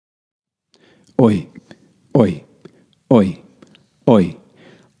Oi, oi, oi, oi.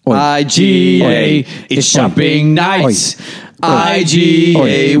 IGA, it's shopping night.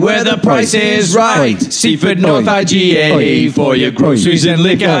 IGA, where the price is right. Seaford North IGA, for your groceries and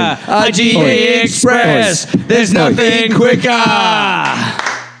liquor. IGA Express, there's nothing quicker.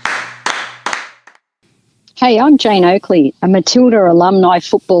 Hey, I'm Jane Oakley, a Matilda alumni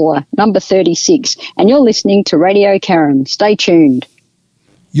footballer, number 36, and you're listening to Radio Karen. Stay tuned.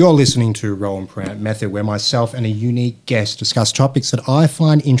 You're listening to Rohan Parrant Method, where myself and a unique guest discuss topics that I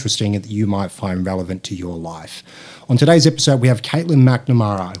find interesting and that you might find relevant to your life. On today's episode, we have Katelyn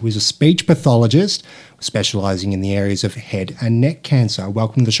McNamara, who is a speech pathologist specialising in the areas of head and neck cancer.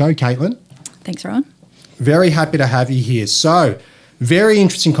 Welcome to the show, Katelyn. Thanks, Rohan. Very happy to have you here. So, very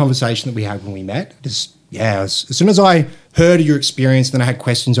interesting conversation that we had when we met. As soon as I heard of your experience, then I had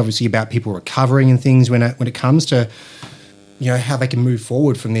questions, obviously, about people recovering and things when it comes to, how they can move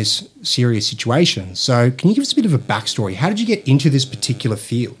forward from this serious situation. So can you give us a bit of a backstory? How did you get into this particular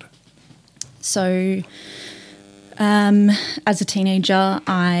field? So as a teenager,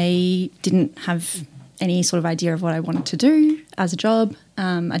 I didn't have any sort of idea of what I wanted to do as a job.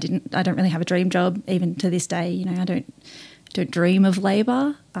 I don't really have a dream job even to this day. I don't dream of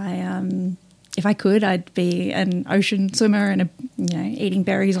labour. If I could, I'd be an ocean swimmer and eating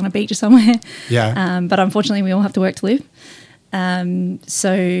berries on a beach or somewhere. Yeah. But unfortunately, we all have to work to live.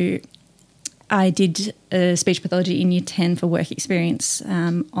 So I did speech pathology in year 10 for work experience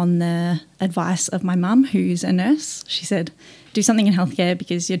on the advice of my mum, who's a nurse. She said, do something in healthcare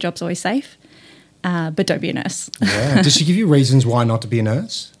because your job's always safe, but don't be a nurse. Yeah. Did she give you reasons why not to be a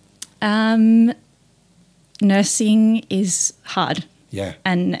nurse? Nursing is hard. Yeah.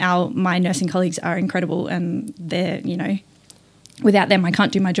 And my nursing colleagues are incredible, and they're, without them I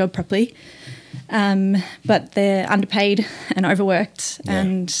can't do my job properly. But they're underpaid and overworked,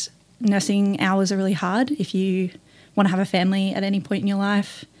 and nursing hours are really hard. If you want to have a family at any point in your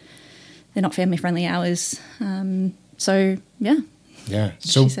life, they're not family-friendly hours. So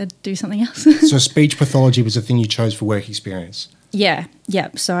she said do something else. So speech pathology was the thing you chose for work experience? Yeah.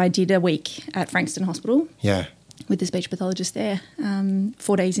 So I did a week at Frankston Hospital. Yeah. With the speech pathologist there,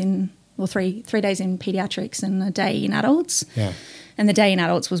 4 days three days in paediatrics and a day in adults. Yeah. And the day in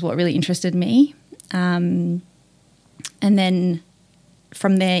adults was what really interested me. And then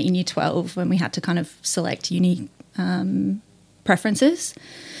from there in year 12, when we had to kind of select uni preferences,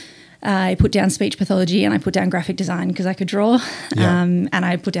 I put down speech pathology and I put down graphic design because I could draw. Yeah. And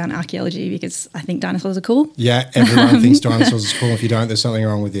I put down archaeology because I think dinosaurs are cool. Yeah, everyone thinks dinosaurs are cool. If you don't, there's something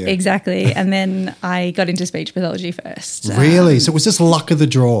wrong with you. Exactly. And then I got into speech pathology first. Really? So it was just luck of the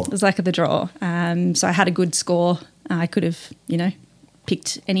draw? It was luck of the draw. So I had a good score. I could have,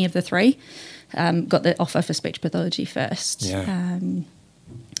 picked any of the three. Got the offer for speech pathology first. Yeah. And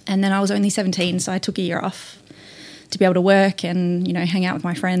then I was only 17, so I took a year off to be able to work and, hang out with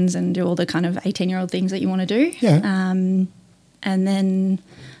my friends and do all the kind of 18-year-old things that you want to do. Yeah. And then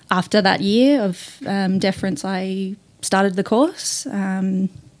after that year of deference, I started the course,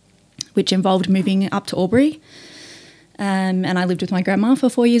 which involved moving up to Albury. And I lived with my grandma for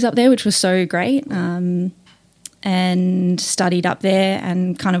 4 years up there, which was so great. And studied up there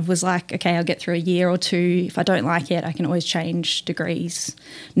and kind of was like, okay, I'll get through a year or two. If I don't like it, I can always change degrees.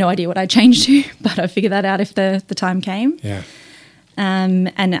 No idea what I'd change to, but I figured that out if the time came. Yeah.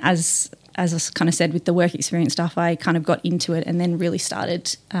 And as I kind of said with the work experience stuff, I kind of got into it and then really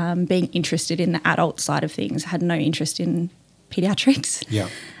started being interested in the adult side of things. I had no interest in paediatrics. Yeah.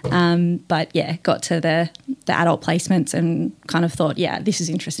 But got to the adult placements and kind of thought, this is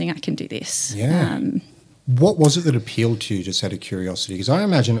interesting. I can do this. Yeah. What was it that appealed to you, just out of curiosity? Because I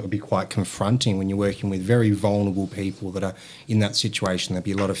imagine it would be quite confronting when you're working with very vulnerable people that are in that situation. There'd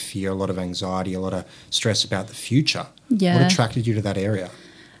be a lot of fear, a lot of anxiety, a lot of stress about the future. Yeah. What attracted you to that area?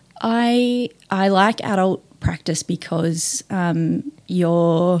 I like adult practice because it's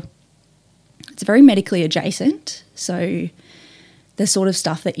very medically adjacent. So the sort of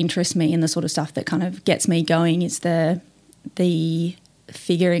stuff that interests me and the sort of stuff that kind of gets me going is the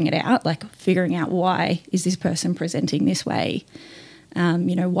figuring it out, like figuring out why is this person presenting this way?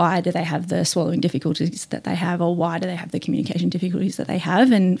 Why do they have the swallowing difficulties that they have, or why do they have the communication difficulties that they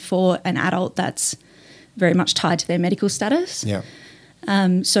have? And for an adult, that's very much tied to their medical status. Yeah.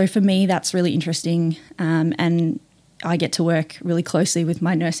 So for me, that's really interesting. And I get to work really closely with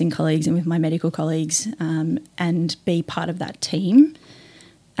my nursing colleagues and with my medical colleagues and be part of that team.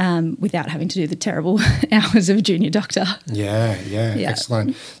 Without having to do the terrible hours of junior doctor. Yeah,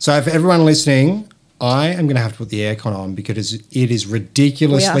 excellent. So for everyone listening, I am going to have to put the aircon on because it is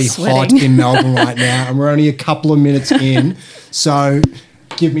ridiculously hot in Melbourne right now, and we're only a couple of minutes in. So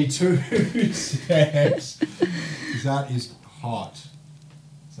Give me 2 seconds. That is hot.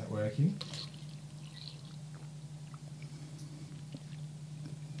 Is that working?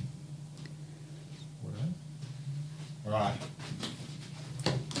 All right.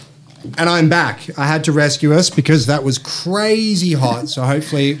 And I'm back. I had to rescue us because that was crazy hot. So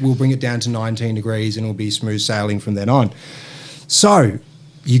hopefully we'll bring it down to 19 degrees and it'll be smooth sailing from then on. So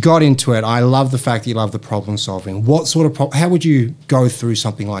you got into it. I love the fact that you love the problem solving. What sort of how would you go through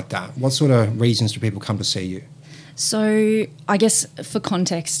something like that? What sort of reasons do people come to see you? So I guess for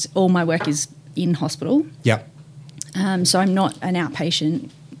context, all my work is in hospital. Yep. So I'm not an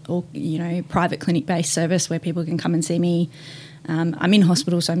outpatient or, private clinic-based service where people can come and see me. I'm in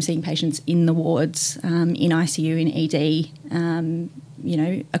hospital, so I'm seeing patients in the wards, in ICU, in ED,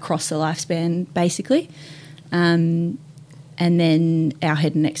 across the lifespan, basically. And then our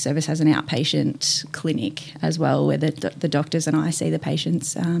head and neck service has an outpatient clinic as well, where the doctors and I see the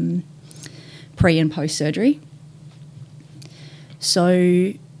patients pre and post surgery.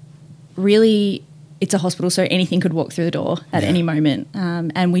 So really, it's a hospital, so anything could walk through the door at any moment.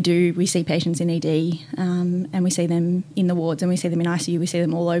 And we see patients in ED, and we see them in the wards, and we see them in ICU. We see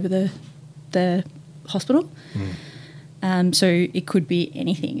them all over the hospital. So it could be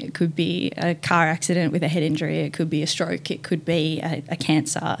anything. It could be a car accident with a head injury. It could be a stroke. It could be a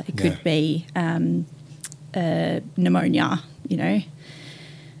cancer. It could be pneumonia,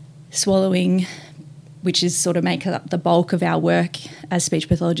 swallowing, which is sort of make up the bulk of our work as speech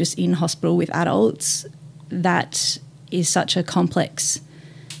pathologists in hospital with adults. That is such a complex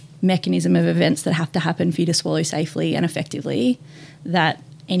mechanism of events that have to happen for you to swallow safely and effectively that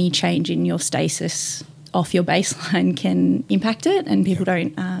any change in your stasis off your baseline can impact it, and people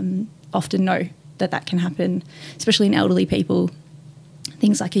don't often know that can happen, especially in elderly people.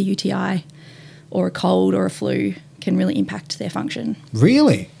 Things like a UTI or a cold or a flu can really impact their function.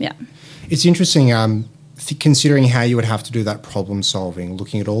 Really? Yeah. It's interesting, considering how you would have to do that problem solving,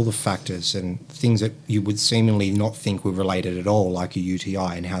 looking at all the factors and things that you would seemingly not think were related at all, like a UTI,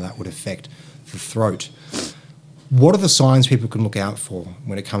 and how that would affect the throat. What are the signs people can look out for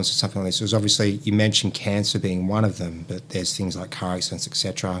when it comes to something like this? Because obviously you mentioned cancer being one of them, but there's things like car accidents,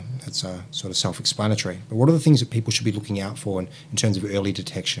 etc. That's sort of self-explanatory. But what are the things that people should be looking out for in terms of early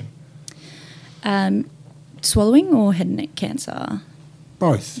detection? Swallowing or head and neck cancer?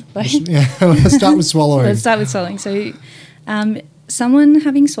 Both. Let's start with swallowing. Let's start with swallowing. So someone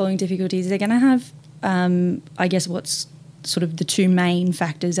having swallowing difficulties, they're going to have, I guess, what's sort of the two main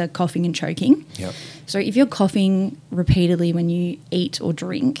factors are coughing and choking. Yep. So if you're coughing repeatedly when you eat or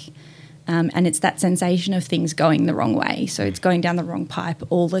drink, and it's that sensation of things going the wrong way, so it's going down the wrong pipe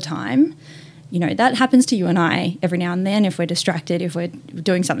all the time, that happens to you and I every now and then. If we're distracted, if we're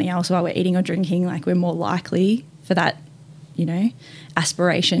doing something else while we're eating or drinking, like we're more likely for that,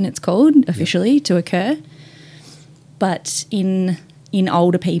 aspiration, it's called officially, to occur. But in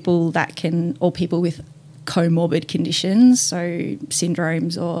older people, or people with comorbid conditions, so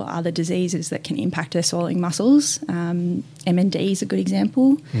syndromes or other diseases that can impact their swallowing muscles. MND is a good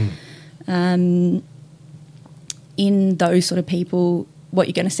example. In those sort of people, what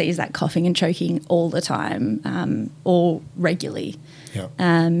you're going to see is that coughing and choking all the time, or regularly. Yep.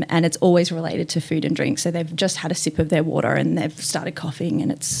 And it's always related to food and drink. So they've just had a sip of their water and they've started coughing,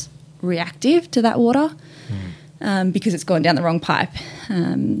 and it's reactive to that water because it's gone down the wrong pipe.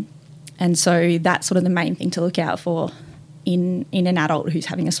 And so that's sort of the main thing to look out for in an adult who's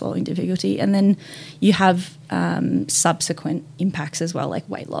having a swallowing difficulty. And then you have subsequent impacts as well, like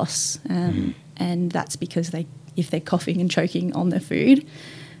weight loss. And that's because if they're coughing and choking on their food,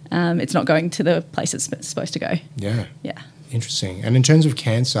 it's not going to the place it's supposed to go. Yeah. Yeah. Interesting. And in terms of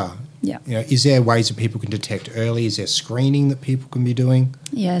cancer, is there ways that people can detect early? Is there screening that people can be doing?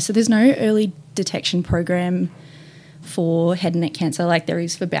 Yeah, so there's no early detection program for head and neck cancer like there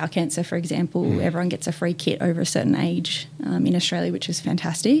is for bowel cancer, for example. Everyone gets a free kit over a certain age in Australia, which is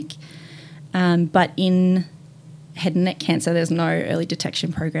fantastic. But in head and neck cancer, there's no early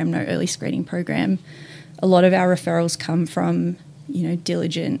detection program, no early screening program. A lot of our referrals come from,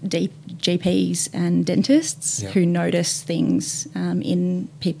 diligent GPs and dentists who notice things in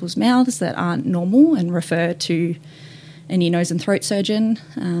people's mouths that aren't normal and refer to an ear, nose and throat surgeon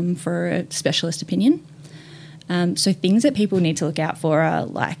for a specialist opinion. So things that people need to look out for are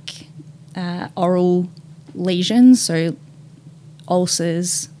like oral lesions, so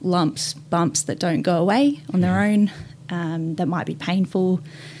ulcers, lumps, bumps that don't go away on their own, that might be painful,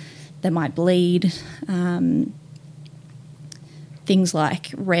 that might bleed. Things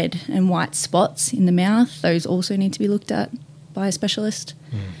like red and white spots in the mouth, those also need to be looked at by a specialist.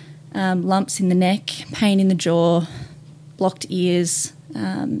 Lumps in the neck, pain in the jaw, blocked ears,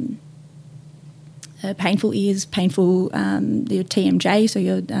 painful ears, your TMJ, so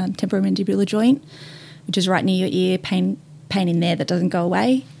your temporomandibular joint, which is right near your ear, pain in there that doesn't go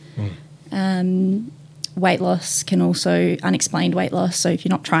away. Weight loss can also, unexplained weight loss, so if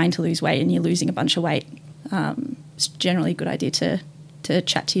you're not trying to lose weight and you're losing a bunch of weight, it's generally a good idea to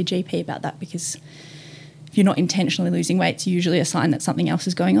chat to your GP about that, because if you're not intentionally losing weight, it's usually a sign that something else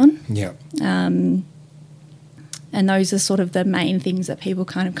is going on. Yeah. And those are sort of the main things that people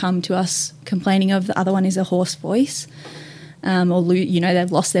kind of come to us complaining of. The other one is a hoarse voice, or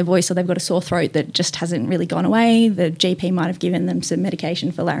they've lost their voice, or they've got a sore throat that just hasn't really gone away. The GP might have given them some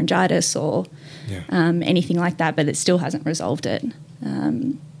medication for laryngitis or anything like that, but it still hasn't resolved it.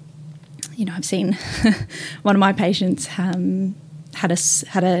 I've seen one of my patients had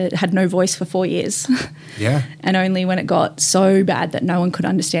no voice for 4 years. Yeah. And only when it got so bad that no one could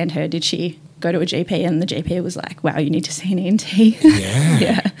understand her did she go to a GP, and the GP was like, wow, you need to see an ENT. Yeah.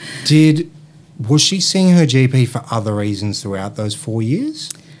 Yeah. Was she seeing her GP for other reasons throughout those 4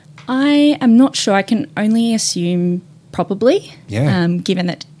 years? I am not sure. I can only assume probably. Yeah. Given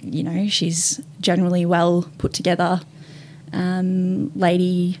that, she's generally well put together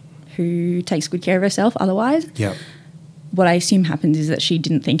lady who takes good care of herself otherwise. Yeah. What I assume happens is that she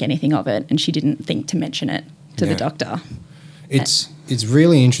didn't think anything of it, and she didn't think to mention it to the doctor. It's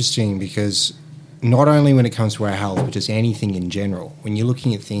really interesting, because not only when it comes to our health, but just anything in general, when you're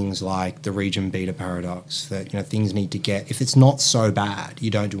looking at things like the region beta paradox, that things need to get, if it's not so bad,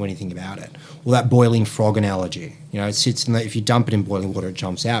 you don't do anything about it. Or that boiling frog analogy, it sits in if you dump it in boiling water, it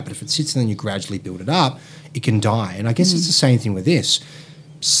jumps out, but if it sits in and you gradually build it up, it can die. And I guess it's the same thing with this.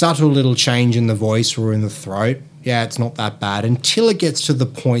 Subtle little change in the voice or in the throat, it's not that bad until it gets to the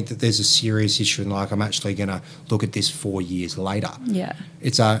point that there's a serious issue, and I'm actually going to look at this 4 years later. Yeah.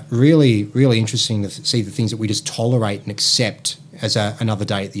 It's really, really interesting to see the things that we just tolerate and accept as another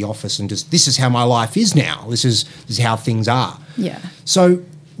day at the office, and just, this is how my life is now. This is how things are. Yeah. So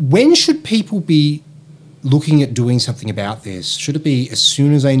when should people be looking at doing something about this? Should it be as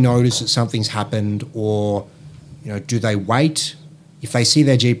soon as they notice that something's happened, or, do they wait? If they see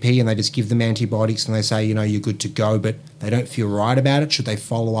their GP and they just give them antibiotics and they say, you're good to go, but they don't feel right about it, should they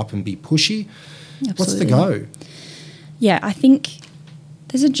follow up and be pushy? Absolutely. What's the go? Yeah, I think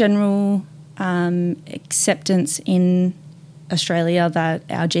there's a general acceptance in Australia that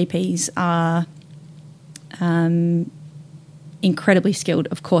our GPs are incredibly skilled.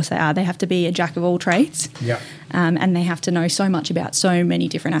 Of course they are. They have to be a jack of all trades. Yeah. And they have to know so much about so many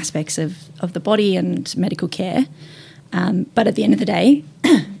different aspects of the body and medical care. But at the end of the day,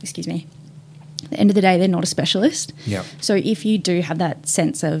 excuse me, at the end of the day, they're not a specialist. Yeah. So if you do have that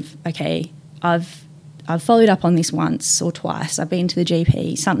sense of, okay, I've followed up on this once or twice, I've been to the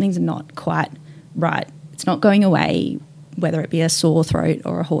GP, something's not quite right, it's not going away, whether it be a sore throat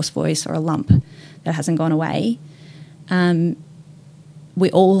or a hoarse voice or a lump that hasn't gone away,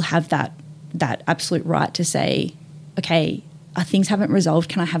 we all have that absolute right to say, okay, things haven't resolved,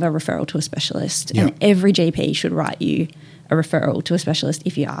 can I have a referral to a specialist? Yeah. And every GP should write you a referral to a specialist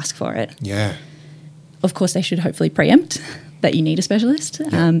if you ask for it. Yeah. Of course, they should hopefully preempt that you need a specialist.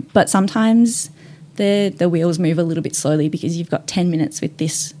 Yeah. But sometimes the wheels move a little bit slowly, because you've got 10 minutes with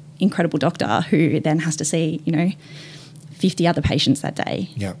this incredible doctor who then has to see, 50 other patients that day.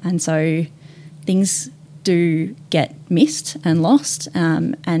 Yeah. And so things do get missed and lost.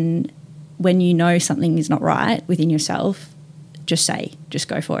 And when you know something is not right within yourself, just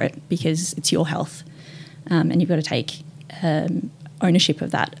go for it, because it's your health, and you've got to take ownership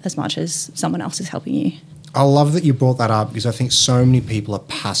of that as much as someone else is helping you. I love that you brought that up, because I think so many people are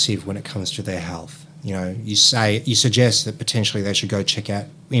passive when it comes to their health. You suggest that potentially they should go check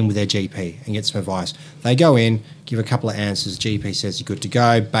in with their GP and get some advice. They go in, give a couple of answers, GP says you're good to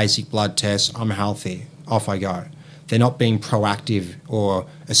go, basic blood tests, I'm healthy, off I go. They're not being proactive or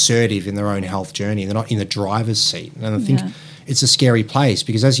assertive in their own health journey. They're not in the driver's seat. And I think it's a scary place,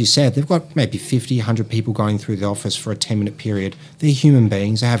 because, as you said, they've got maybe 50, 100 people going through the office for a 10-minute period. They're human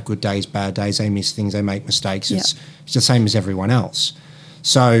beings. They have good days, bad days. They miss things. They make mistakes. It's the same as everyone else.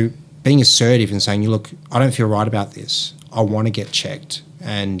 So being assertive and saying, look, I don't feel right about this. I want to get checked,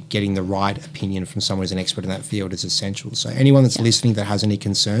 and getting the right opinion from someone who's an expert in that field is essential. So anyone that's listening that has any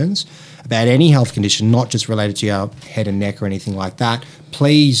concerns about any health condition, not just related to your head and neck or anything like that,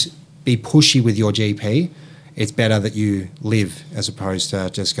 please be pushy with your GP. It's better that you live as opposed to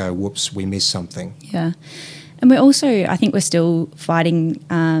just go, whoops, we missed something. Yeah. And I think we're still fighting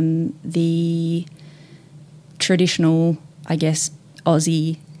the traditional, I guess,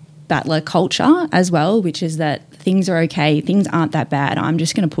 Aussie battler culture as well, which is that things are okay, things aren't that bad, I'm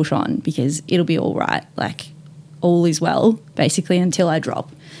just going to push on because it'll be all right. Like, all is well, basically, until I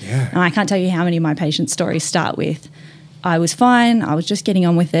drop. Yeah. And I can't tell you how many of my patients' stories start with, I was fine, I was just getting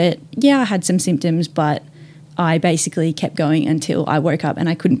on with it. Yeah, I had some symptoms, but I basically kept going until I woke up and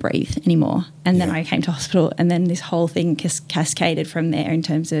I couldn't breathe anymore. And then I came to hospital, and then this whole thing cascaded from there in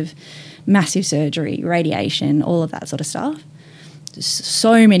terms of massive surgery, radiation, all of that sort of stuff.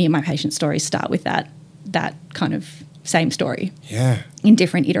 So many of my patient stories start with that kind of same story. Yeah. In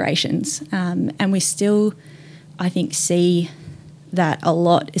different iterations. And we still, I think, see that a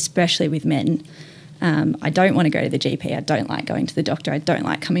lot, especially with men. I don't want to go to the GP. I don't like going to the doctor. I don't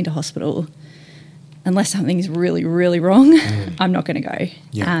like coming to hospital. Unless something's really, really wrong, I'm not going to go.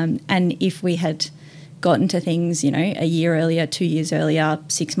 Yeah. And if we had gotten to things, a year earlier, 2 years earlier,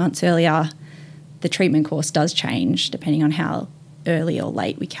 6 months earlier, the treatment course does change depending on how early or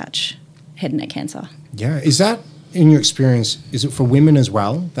late we catch head and neck cancer. Yeah. Is that, in your experience, is it for women as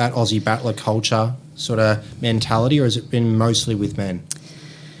well, that Aussie battler culture sort of mentality, or has it been mostly with men?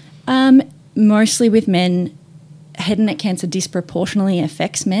 Mostly with men. Head and neck cancer disproportionately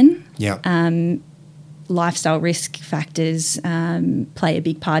affects men. Yeah. Lifestyle risk factors play a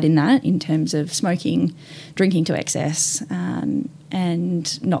big part in that, in terms of smoking, drinking to excess, and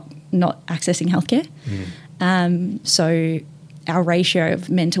not accessing healthcare. So our ratio of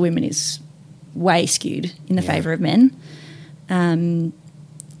men to women is way skewed in the favour of men.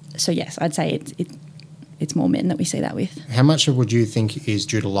 So yes, I'd say it's more men that we see that with. How much of would you think is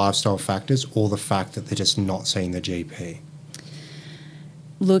due to lifestyle factors, or the fact that they're just not seeing the GP?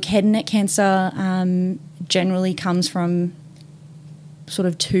 Look, head and neck cancer generally comes from sort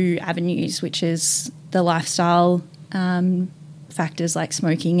of two avenues, which is the lifestyle factors like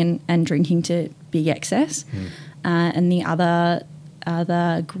smoking and drinking to big excess. And the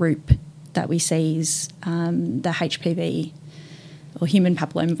other group that we see is the HPV or human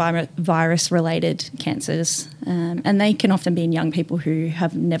papillomavirus-related cancers. And they can often be in young people who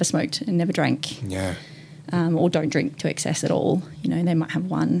have never smoked and never drank. Yeah. Or don't drink to excess at all. They might have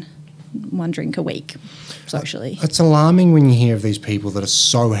one drink a week socially. It's alarming when you hear of these people that are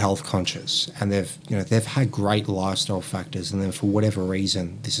so health conscious, and they've had great lifestyle factors, and then for whatever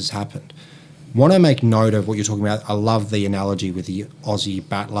reason this has happened. Want to make note of what you're talking about. I love the analogy with the Aussie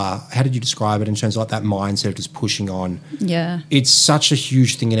battler. How did you describe it in terms of like that mindset of just pushing on? Yeah. It's such a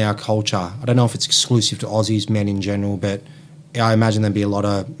huge thing in our culture. I don't know if it's exclusive to Aussies, men in general, but I imagine there'd be a lot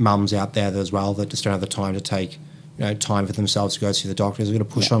of mums out there as well that just don't have the time to take, time for themselves to go see the doctors. They're going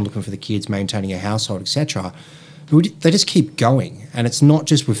to push on looking for the kids, maintaining a household, etc. They just keep going, and it's not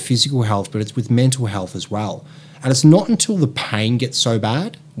just with physical health, but it's with mental health as well. And it's not until the pain gets so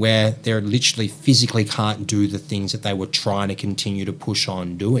bad where they literally physically can't do the things that they were trying to continue to push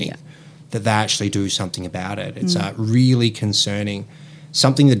on doing that they actually do something about it. It's really concerning.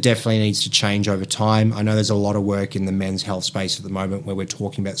 Something that definitely needs to change over time. I know there's a lot of work in the men's health space at the moment where we're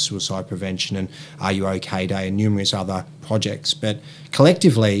talking about suicide prevention and Are You OK Day and numerous other projects. But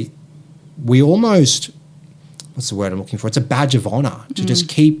collectively, we almost, what's the word I'm looking for? It's a badge of honour to just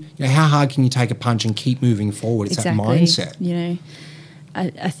keep, how hard can you take a punch and keep moving forward? It's that mindset.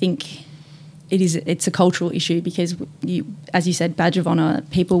 I think it's a cultural issue because, as you said, badge of honour,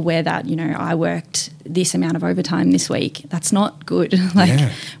 people wear that, I worked this amount of overtime this week. That's not good.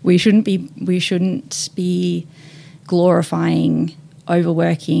 We shouldn't be glorifying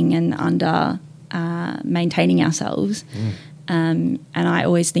overworking and under maintaining ourselves. And I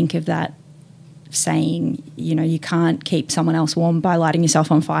always think of that saying, you can't keep someone else warm by lighting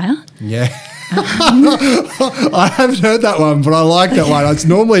yourself on fire. Yeah. I haven't heard that one, but I like that one. It's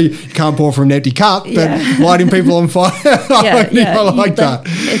normally you can't pour from an empty cup, but lighting people on fire. I like that.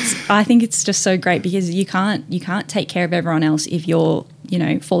 I think it's just so great because you can't take care of everyone else if you're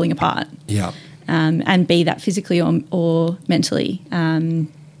falling apart. Yeah. And be that physically or mentally.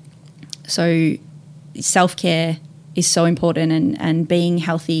 So self-care is so important, and being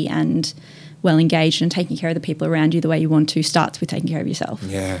healthy and well engaged and taking care of the people around you the way you want to starts with taking care of yourself.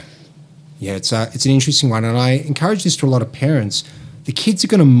 Yeah. Yeah, it's an interesting one, and I encourage this to a lot of parents. The kids are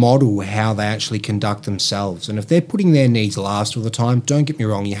going to model how they actually conduct themselves, and if they're putting their needs last all the time, don't get me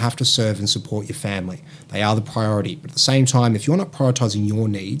wrong, you have to serve and support your family. They are the priority, but at the same time, if you're not prioritising your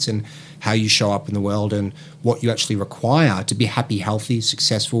needs and how you show up in the world and what you actually require to be happy, healthy,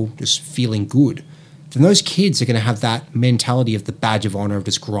 successful, just feeling good, then those kids are going to have that mentality of the badge of honour of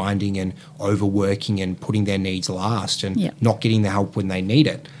just grinding and overworking and putting their needs last and not getting the help when they need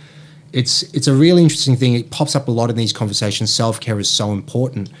it. It's a really interesting thing. It pops up a lot in these conversations. Self-care is so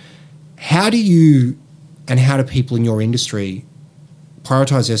important. How do people in your industry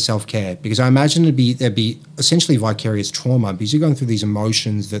prioritize their self-care, because I imagine there'd be essentially vicarious trauma, because you're going through these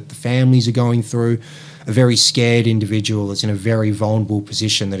emotions that the families are going through. A very scared individual is in a very vulnerable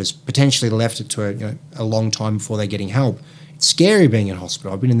position that has potentially left it to a long time before they're getting help. It's scary being in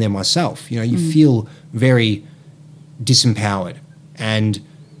hospital. I've been in there myself. You feel very disempowered, and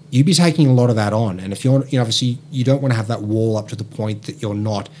you'd be taking a lot of that on. And if you're, obviously you don't want to have that wall up to the point that you're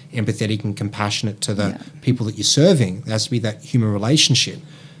not empathetic and compassionate to the people that you're serving. There has to be that human relationship.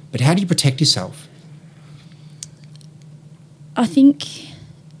 But how do you protect yourself? I think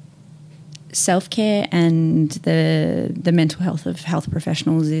self-care and the mental health of health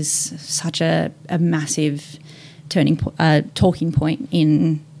professionals is such a massive talking point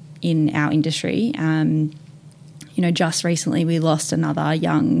in our industry. Just recently we lost another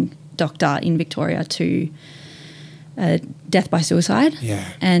young doctor in Victoria to death by suicide. Yeah.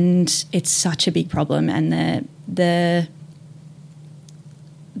 And it's such a big problem. And the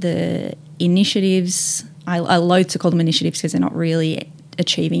initiatives, I loathe to call them initiatives because they're not really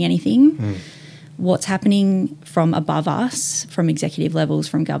achieving anything. What's happening from above us, from executive levels,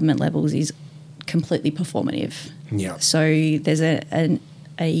 from government levels, is completely performative. Yeah. So there's a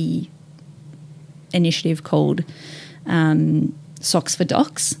initiative called Socks for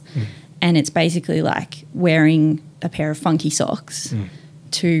Docs, and it's basically like wearing a pair of funky socks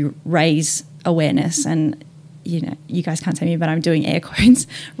to raise awareness, and you guys can't see me, but I'm doing air quotes,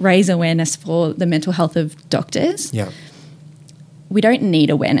 raise awareness for the mental health of doctors. Yeah. We don't need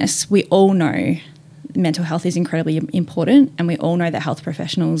awareness. We all know mental health is incredibly important, and we all know that health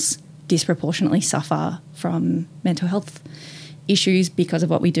professionals disproportionately suffer from mental health issues because of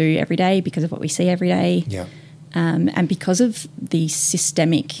what we do every day, because of what we see every day, and because of the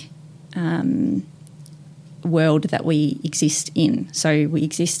systemic world that we exist in. So we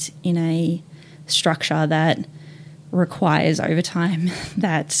exist in a structure that requires overtime,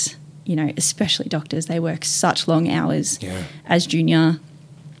 that, especially doctors, they work such long hours as junior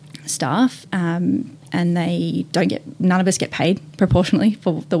staff, and none of us get paid proportionally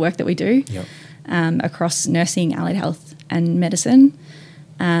for the work that we do across nursing, allied health and medicine.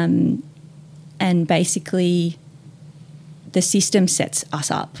 And basically the system sets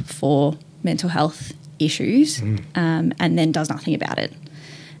us up for mental health issues and then does nothing about it.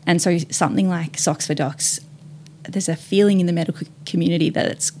 And so something like Socks for Docs, there's a feeling in the medical community that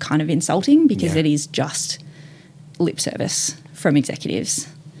it's kind of insulting because it is just lip service from executives,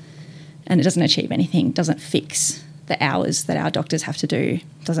 and it doesn't achieve anything, doesn't fix the hours that our doctors have to do,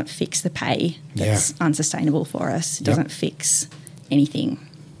 doesn't fix the pay that's unsustainable for us, doesn't fix anything.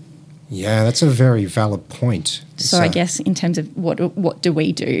 Yeah, that's a very valid point. So I guess in terms of what do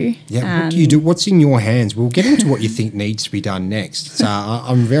we do? Yeah, what do you do? What's in your hands? We'll get into what you think needs to be done next. So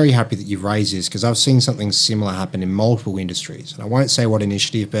I'm very happy that you've raised this, because I've seen something similar happen in multiple industries. And I won't say what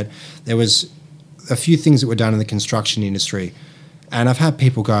initiative, but there was a few things that were done in the construction industry. And I've had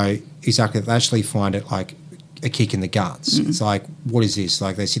people go, exactly, they actually find it like a kick in the guts. It's like, what is this?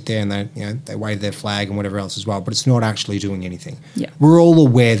 Like, they sit there and they wave their flag and whatever else as well, but it's not actually doing anything. Yeah. We're all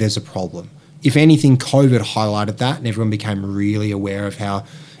aware there's a problem. If anything, COVID highlighted that, and everyone became really aware of how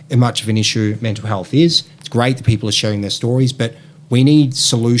much of an issue mental health is. It's great that people are sharing their stories, but we need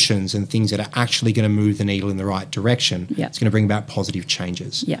solutions and things that are actually going to move the needle in the right direction. Yeah. It's going to bring about positive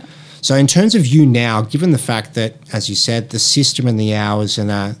changes. Yeah. So in terms of you now, given the fact that, as you said, the system and the hours and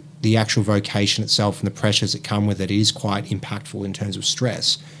the actual vocation itself and the pressures that come with it is quite impactful in terms of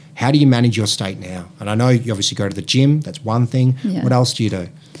stress, how do you manage your state now? And I know you obviously go to the gym, that's one thing. Yeah. What else do you do?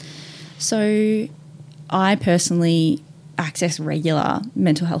 So I personally access regular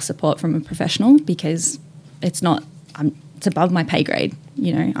mental health support from a professional, because it's above my pay grade.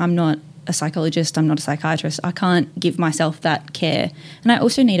 I'm not a psychologist, I'm not a psychiatrist. I can't give myself that care. And I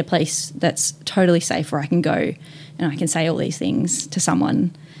also need a place that's totally safe where I can go and I can say all these things to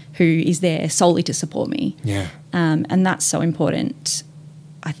someone who is there solely to support me. Yeah. And that's so important,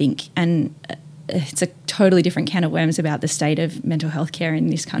 I think. And it's a totally different can of worms about the state of mental health care in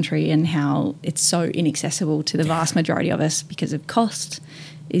this country and how it's so inaccessible to the vast majority of us because of cost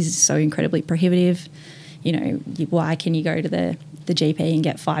is so incredibly prohibitive. Why can you go to the GP and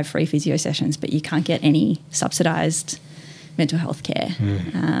get 5 free physio sessions, but you can't get any subsidised mental health care?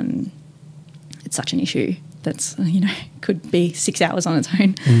 It's such an issue that's, could be 6 hours on its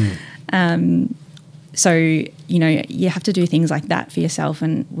own. So, you have to do things like that for yourself,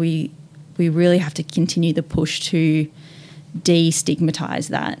 and we really have to continue the push to destigmatise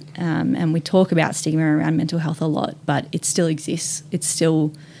that. And we talk about stigma around mental health a lot, but it still exists. It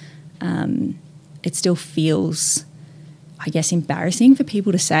still feels, I guess, embarrassing for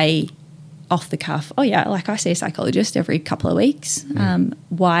people to say, off the cuff, oh yeah, like I see a psychologist every couple of weeks.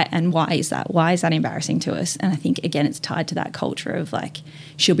 Why is that? Why is that embarrassing to us? And I think, again, it's tied to that culture of like,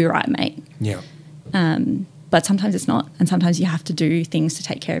 she'll be right, mate. Yeah. But sometimes it's not. And sometimes you have to do things to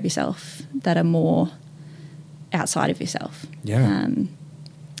take care of yourself that are more outside of yourself. Yeah.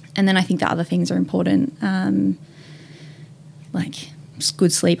 And then I think the other things are important, like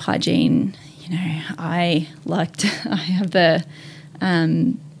good sleep hygiene. You know, I have the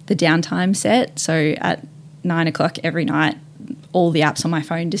downtime set. So at 9 o'clock every night, all the apps on my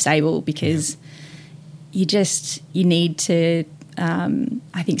phone disable, because you need to,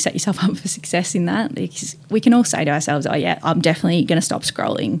 I think, set yourself up for success in that. Because we can all say to ourselves, oh yeah, I'm definitely going to stop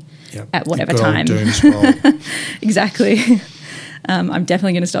scrolling at whatever time. Doom scroll. Exactly. I'm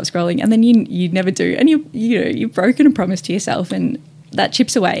definitely going to stop scrolling. And then you never do. And you've broken a promise to yourself, and that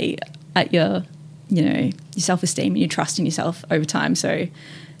chips away at your self-esteem and your trust in yourself over time. So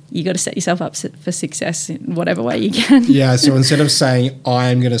you got to set yourself up for success in whatever way you can. Yeah, so instead of saying,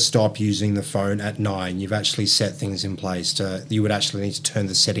 I'm going to stop using the phone at 9, you've actually set things in place you would actually need to turn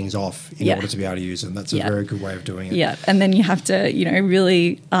the settings off in order to be able to use them. That's a very good way of doing it. Yeah, and then you have to,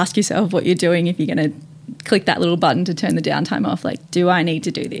 really ask yourself what you're doing if you're going to click that little button to turn the downtime off. Like, do I need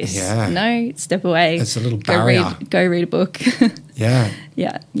to do this? Yeah. No, step away. It's a little barrier. Go read a book. Yeah.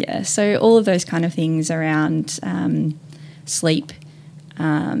 Yeah. So all of those kind of things around sleep,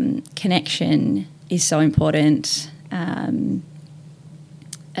 connection is so important.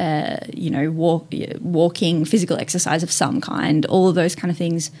 Walking, physical exercise of some kind, all of those kind of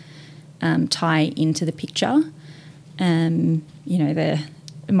things tie into the picture.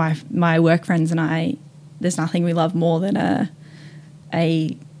 My work friends and I, there's nothing we love more than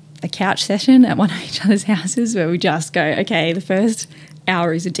a couch session at one of each other's houses where we just go, okay, the first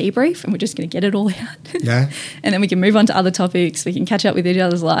hour is a debrief and we're just going to get it all out. Yeah. And then we can move on to other topics. We can catch up with each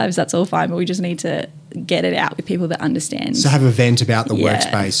other's lives. That's all fine. But we just need to get it out with people that understand. So have a vent about the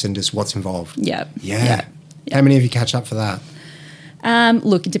workspace and just what's involved. Yeah. How many of you catch up for that?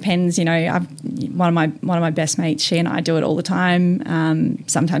 Look, it depends. One of my best mates, she and I do it all the time.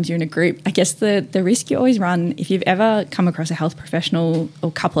 Sometimes you're in a group. I guess the risk you always run, if you've ever come across a health professional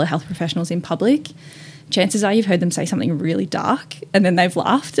or couple of health professionals in public, chances are you've heard them say something really dark and then they've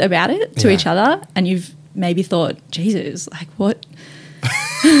laughed about it to each other, and you've maybe thought, Jesus, like what?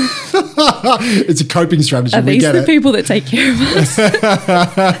 It's a coping strategy. Are these the people that take care of us?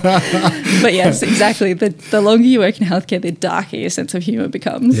 But yes, exactly. The longer you work in healthcare, the darker your sense of humour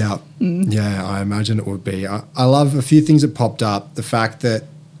becomes. Yeah. Yeah, I imagine it would be. I love a few things that popped up. The fact that,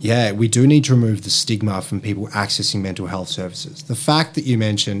 we do need to remove the stigma from people accessing mental health services. The fact that you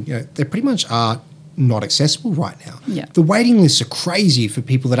mentioned, they pretty much are not accessible right now. Yeah. The waiting lists are crazy for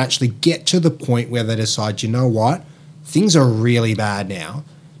people that actually get to the point where they decide, you know what, things are really bad now.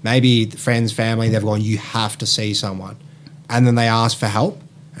 Maybe friends, family, they've gone, you have to see someone. And then they ask for help.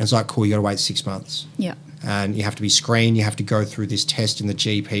 And it's like, cool, you got to wait 6 months. Yeah. And you have to be screened. You have to go through this test in the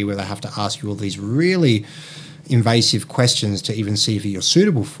GP where they have to ask you all these really invasive questions to even see if you're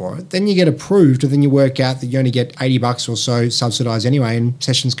suitable for it. Then you get approved, and then you work out that you only get $80 or so subsidised anyway, and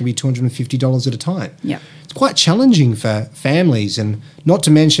sessions can be $250 at a time. Yeah. It's quite challenging for families, and not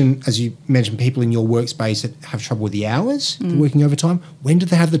to mention, as you mentioned, people in your workspace that have trouble with the hours, working overtime. When do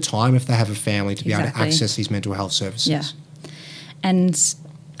they have the time, if they have a family, to be able to access these mental health services? Yeah. And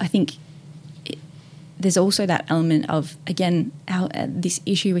I think there's also that element of, again, this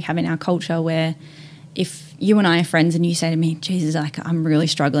issue we have in our culture where if you and I are friends and you say to me, Jesus, I'm really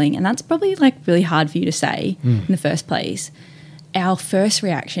struggling, and that's probably really hard for you to say in the first place, our first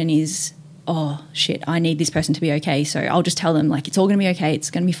reaction is, oh shit, I need this person to be okay. So I'll just tell them it's all going to be okay. It's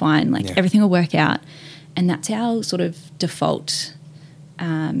going to be fine. Everything will work out. And that's our sort of default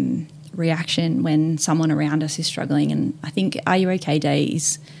reaction when someone around us is struggling. And I think Are You Okay Day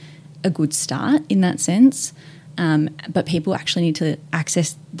is a good start in that sense. But people actually need to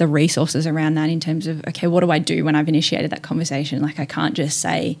access the resources around that in terms of, okay, what do I do when I've initiated that conversation? I can't just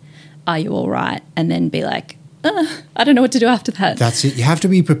say, are you all right? And then be like, I don't know what to do after that. That's it. You have to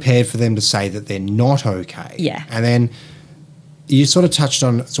be prepared for them to say that they're not okay. Yeah. And then you sort of touched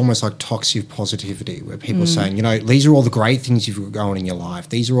on, it's almost like toxic positivity, where people are saying, these are all the great things you've got going in your life.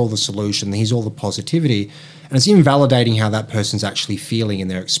 These are all the solution. These are all the positivity. And it's invalidating how that person's actually feeling in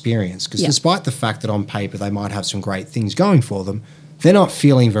their experience. Because despite the fact that on paper they might have some great things going for them, they're not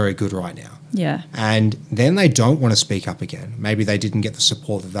feeling very good right now. Yeah. And then they don't want to speak up again. Maybe they didn't get the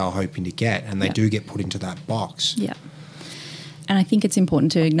support that they were hoping to get, and they do get put into that box. Yeah. And I think it's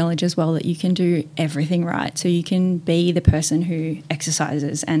important to acknowledge as well that you can do everything right. So you can be the person who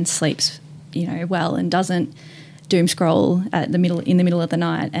exercises and sleeps, well, and doesn't doom scroll in the middle of the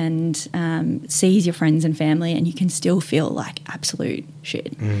night and sees your friends and family, and you can still feel like absolute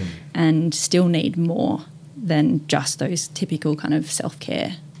shit and still need more than just those typical kind of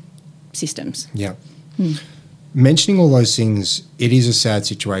self-care systems. Yeah. Mentioning all those things, it is a sad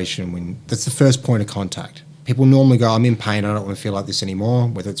situation when that's the first point of contact. People normally go, I'm in pain, I don't want to feel like this anymore,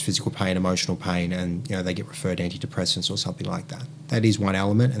 whether it's physical pain, emotional pain, and they get referred to antidepressants or something like that. That is one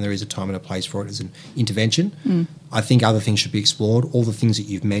element, and there is a time and a place for it as an intervention. I think other things should be explored. All the things that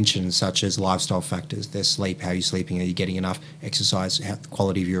you've mentioned, such as lifestyle factors, their sleep, how you're sleeping, are you getting enough exercise, the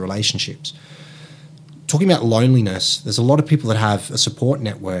quality of your relationships. Talking about loneliness, there's a lot of people that have a support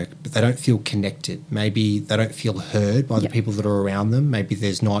network, but they don't feel connected. Maybe they don't feel heard by the people that are around them. Maybe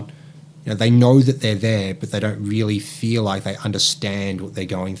there's not, they know that they're there, but they don't really feel like they understand what they're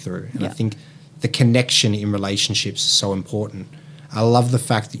going through. And I think the connection in relationships is so important. I love the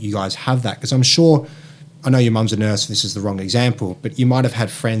fact that you guys have that, because I'm sure, I know your mum's a nurse, so this is the wrong example, but you might have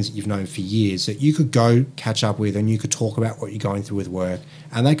had friends that you've known for years that you could go catch up with and you could talk about what you're going through with work,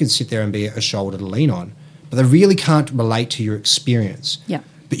 and they could sit there and be a shoulder to lean on. But they really can't relate to your experience. Yeah.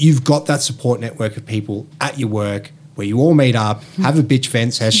 But you've got that support network of people at your work where you all meet up, have a bitch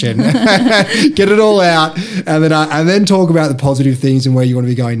vent session, get it all out, and then talk about the positive things and where you want to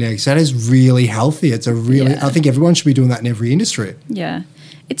be going next. That is really healthy. It's I think everyone should be doing that in every industry. Yeah.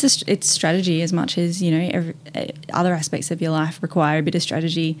 It's strategy as much as, other aspects of your life require a bit of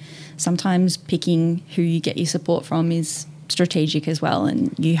strategy. Sometimes picking who you get your support from is strategic as well,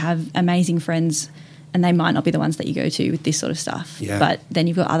 and you have amazing friends and they might not be the ones that you go to with this sort of stuff. Yeah. But then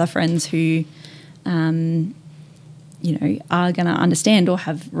you've got other friends who, are going to understand or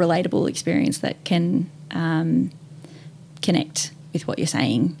have relatable experience that can connect with what you're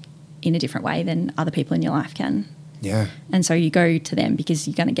saying in a different way than other people in your life can. Yeah. And so you go to them because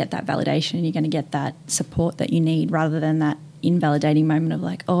you're going to get that validation, you're going to get that support that you need, rather than that invalidating moment of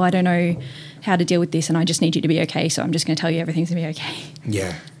like, oh, I don't know how to deal with this and I just need you to be okay, so I'm just going to tell you everything's going to be okay.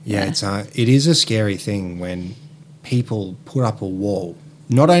 Yeah. It is a scary thing when people put up a wall.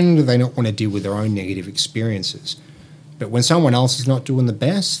 Not only do they not want to deal with their own negative experiences, but when someone else is not doing the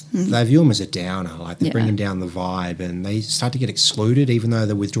best, they view them as a downer, like they're bringing down the vibe, and they start to get excluded even though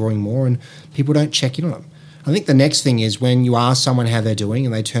they're withdrawing more, and people don't check in on them. I think the next thing is when you ask someone how they're doing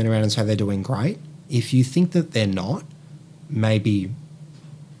and they turn around and say they're doing great, if you think that they're not, maybe,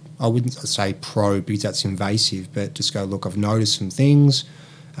 I wouldn't say probe because that's invasive, but just go, look, I've noticed some things.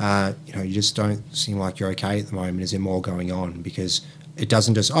 You just don't seem like you're okay at the moment. Is there more going on? Because it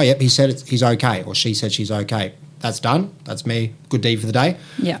doesn't just, oh, yep, he said he's okay, or she said she's okay. That's done. That's me. Good deed for the day.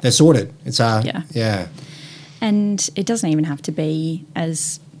 Yeah. They're sorted. It's yeah. And it doesn't even have to be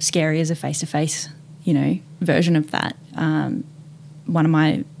as scary as a face-to-face, version of that.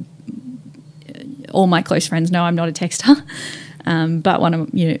 All my close friends know I'm not a texter, but one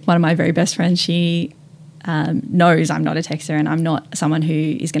of my very best friends, she knows I'm not a texter, and I'm not someone who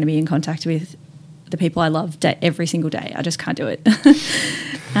is going to be in contact with the people I love every single day. I just can't do it.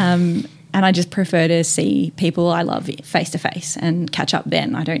 And I just prefer to see people I love face to face and catch up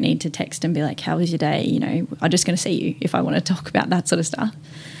then. I don't need to text and be like, how was your day? I'm just going to see you if I want to talk about that sort of stuff.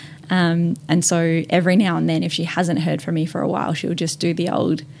 And so every now and then, if she hasn't heard from me for a while, she'll just do the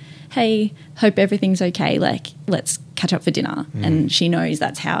old, hey, hope everything's okay, like, let's catch up for dinner. And she knows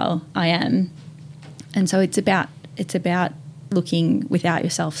that's how I am. And so it's about looking without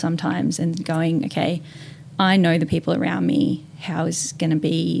yourself sometimes and going, okay, I know the people around me, what's going to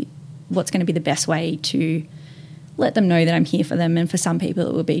be the best way to let them know that I'm here for them. And for some people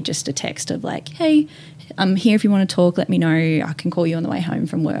it will be just a text of like, hey, I'm here if you want to talk, let me know, I can call you on the way home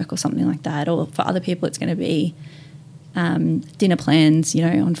from work or something like that. Or for other people it's going to be dinner plans,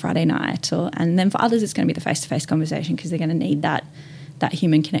 on Friday night. And then for others it's going to be the face-to-face conversation, because they're going to need that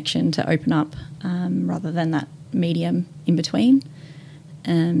human connection to open up, rather than that medium in between.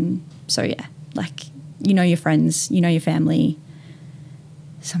 So yeah, like, your friends, your family.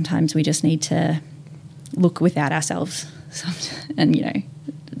 Sometimes we just need to look without ourselves and,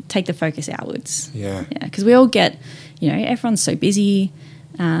 take the focus outwards. Yeah. Yeah, because we all get, everyone's so busy.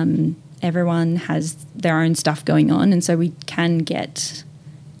 Everyone has their own stuff going on, and so we can get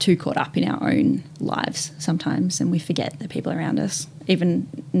too caught up in our own lives sometimes, and we forget the people around us, even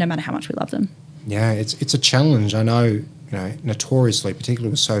no matter how much we love them. Yeah, it's a challenge. I know, notoriously, particularly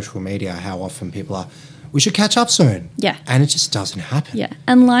with social media, how often people are, we should catch up soon. Yeah. And it just doesn't happen. Yeah.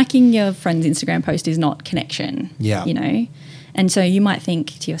 And liking your friend's Instagram post is not connection. Yeah. And so you might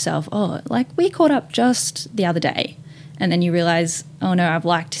think to yourself, oh, like, we caught up just the other day. And then you realise, oh no, I've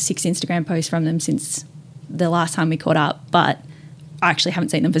liked 6 Instagram posts from them since the last time we caught up, but I actually haven't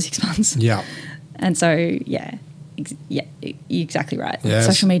seen them for 6 months. Yeah. And so, yeah, Yeah, you're exactly right. Yes.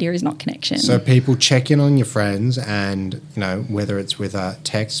 Social media is not connection. So people check in on your friends, and whether it's with a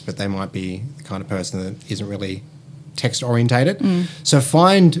text, but they might be the kind of person that isn't really text orientated. So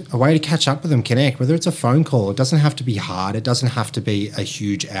find a way to catch up with them, connect, whether it's a phone call. It doesn't have to be hard. It doesn't have to be a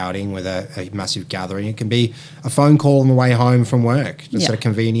huge outing with a massive gathering. It can be a phone call on the way home from work, just at a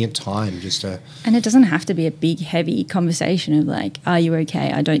convenient time. And it doesn't have to be a big, heavy conversation of like, are you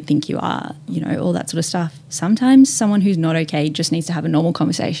okay? I don't think you are, all that sort of stuff. Sometimes someone who's not okay just needs to have a normal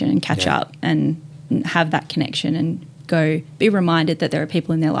conversation and catch up and have that connection and be reminded that there are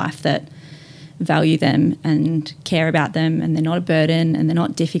people in their life that value them and care about them, and they're not a burden and they're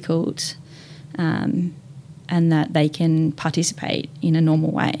not difficult, and that they can participate in a normal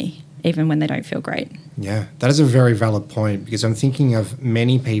way even when they don't feel great. Yeah, that is a very valid point, because I'm thinking of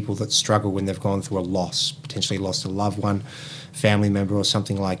many people that struggle when they've gone through a loss, potentially lost a loved one, family member or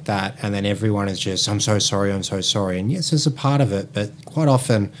something like that, and then everyone is just, I'm so sorry. And yes, there's a part of it, but quite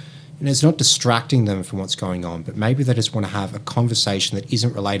often it's not distracting them from what's going on, but maybe they just want to have a conversation that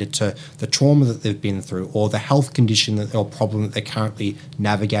isn't related to the trauma that they've been through or the health condition or problem that they're currently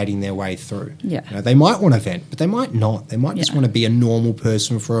navigating their way through. Yeah. They might want to vent, but they might not. They might just want to be a normal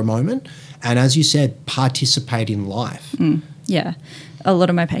person for a moment. And as you said, participate in life. Yeah. A lot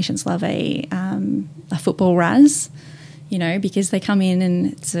of my patients love a football raz, because they come in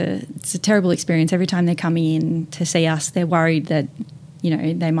and it's a terrible experience. Every time they're coming in to see us, they're worried that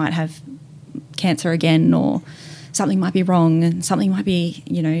they might have cancer again, or something might be wrong, and something might be,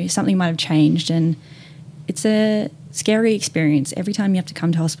 something might have changed. And it's a scary experience every time you have to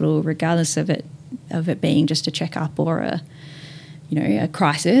come to hospital, regardless of it being just a checkup or a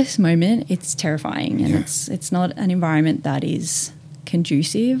crisis moment. It's terrifying, and it's not an environment that is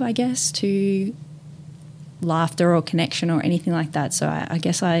conducive, I guess, to laughter or connection or anything like that. So I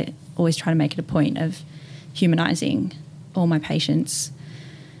guess I always try to make it a point of humanising all my patients.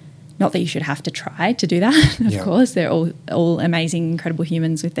 Not that you should have to try to do that, of course. They're all amazing, incredible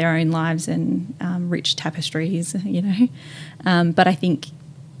humans with their own lives and rich tapestries, But I think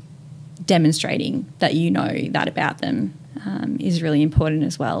demonstrating that that about them is really important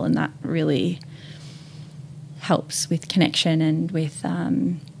as well, and that really helps with connection and with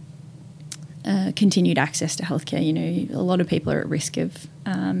continued access to healthcare. A lot of people are at risk of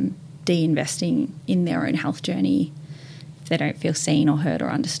de-investing in their own health journey if they don't feel seen or heard or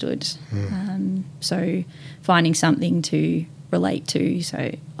understood. So finding something to relate to.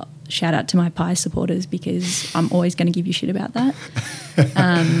 So shout out to my pie supporters, because I'm always going to give you shit about that.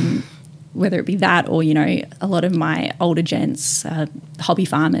 Whether it be that or, a lot of my older gents are hobby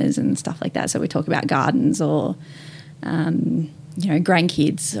farmers and stuff like that. So we talk about gardens or,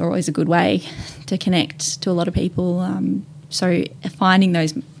 grandkids are always a good way to connect to a lot of people. So finding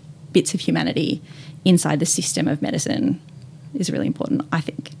those bits of humanity inside the system of medicine is really important, I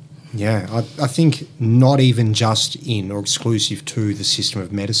think. Yeah, I think not even just in or exclusive to the system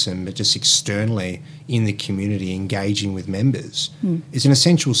of medicine, but just externally in the community, engaging with members is an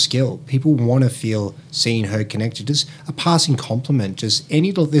essential skill. People want to feel seen, heard, connected. Just a passing compliment,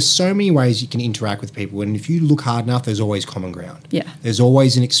 there's so many ways you can interact with people, and if you look hard enough, there's always common ground. Yeah. There's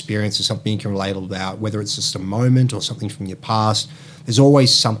always an experience or something you can relate about, whether it's just a moment or something from your past. There's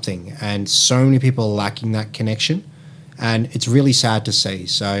always something, and so many people are lacking that connection. And it's really sad to see.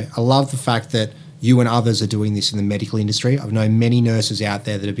 So I love the fact that you and others are doing this in the medical industry. I've known many nurses out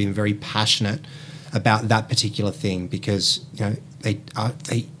there that have been very passionate about that particular thing, because they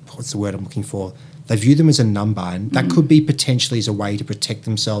what's the word I'm looking for? They view them as a number, and that could be potentially as a way to protect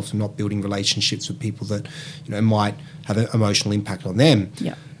themselves from not building relationships with people that might have an emotional impact on them.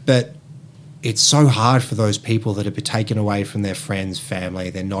 Yeah. But it's so hard for those people that have been taken away from their friends, family.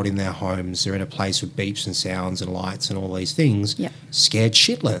 They're not in their homes. They're in a place with beeps and sounds and lights and all these things. Yeah. Scared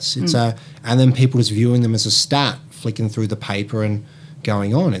shitless. And then people just viewing them as a stat, flicking through the paper and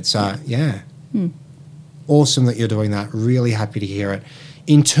going on. It's awesome that you're doing that. Really happy to hear it.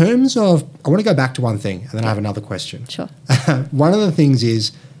 In terms of, I want to go back to one thing, and then I have another question. Sure. One of the things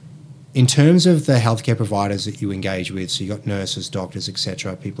is, in terms of the healthcare providers that you engage with, so you've got nurses, doctors,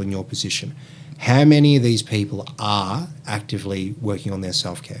 etc., people in your position, how many of these people are actively working on their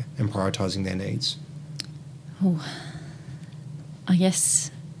self-care and prioritising their needs? Oh, I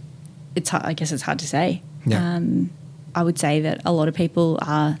guess it's hard to say. Yeah. I would say that a lot of people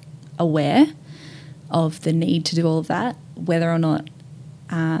are aware of the need to do all of that, whether or not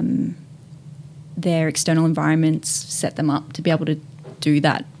their external environments set them up to be able to do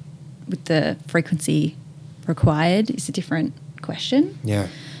that with the frequency required is a different question. Yeah.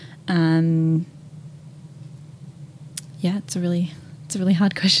 It's a really It's a really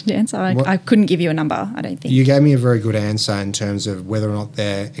hard question to answer. I couldn't give you a number, I don't think. You gave me a very good answer in terms of whether or not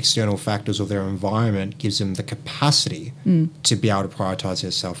their external factors or their environment gives them the capacity to be able to prioritise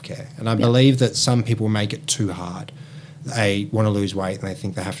their self-care. And I believe that some people make it too hard. They want to lose weight and they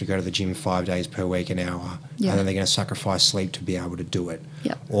think they have to go to the gym 5 days per week, an hour, and then they're going to sacrifice sleep to be able to do it.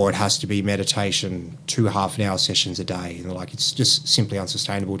 Yep. Or it has to be meditation, 2 half-an-hour sessions a day. And they're like, it's just simply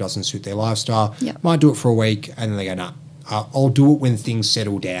unsustainable, doesn't suit their lifestyle. Yep. Might do it for a week, and then they go, nah, I'll do it when things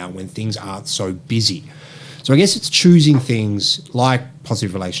settle down, when things aren't so busy. So I guess it's choosing things like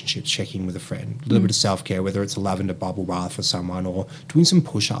positive relationships, checking with a friend, a little bit of self-care, whether it's a lavender bubble bath for someone or doing some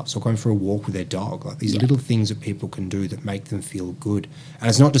push-ups or going for a walk with their dog, like these little things that people can do that make them feel good. And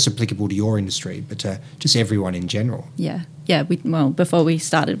it's not just applicable to your industry, but to just everyone in general. Yeah. Yeah. Before we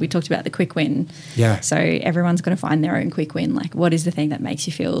started, we talked about the quick win. Yeah. So everyone's got to find their own quick win. Like, what is the thing that makes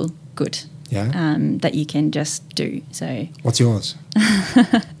you feel good? Yeah. That you can just do. So what's yours?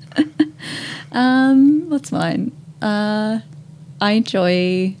 What's mine? I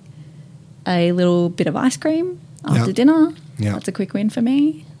enjoy a little bit of ice cream after dinner. Yeah. That's a quick win for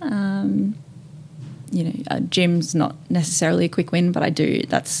me. Gym's not necessarily a quick win, but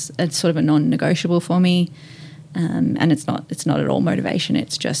it's sort of a non-negotiable for me. And it's not at all motivation.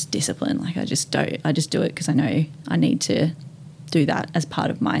 It's just discipline. Like I just do it because I know I need to do that as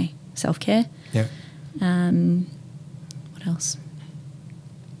part of my self-care. Yeah. What else?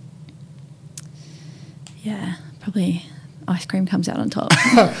 Yeah, probably ice cream comes out on top.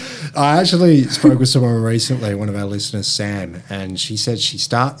 I actually spoke with someone recently, one of our listeners, Sam, and she said she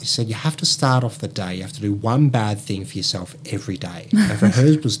said you have to start off the day. You have to do one bad thing for yourself every day. And for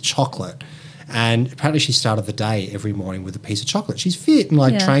hers was chocolate. And apparently she started the day every morning with a piece of chocolate. She's fit and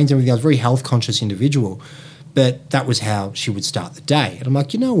trains and everything else, very health conscious individual. But that was how she would start the day. And I'm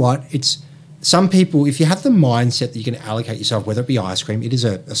like, you know what? It's some people, if you have the mindset that you can allocate yourself, whether it be ice cream, it is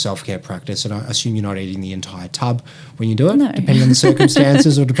a self-care practice. And I assume you're not eating the entire tub when you do it, depending on the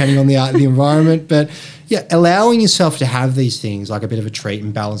circumstances or depending on the environment. But yeah, allowing yourself to have these things like a bit of a treat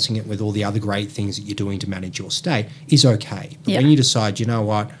and balancing it with all the other great things that you're doing to manage your state is okay. But when you decide, you know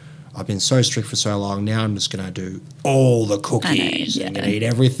what, I've been so strict for so long, now I'm just going to do all the cookies and I'm going to eat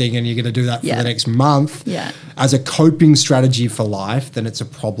everything, and you're going to do that for the next month as a coping strategy for life, then it's a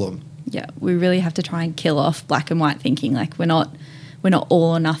problem. Yeah, we really have to try and kill off black and white thinking. Like we're not all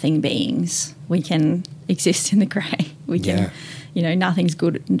or nothing beings. We can exist in the grey. We can, nothing's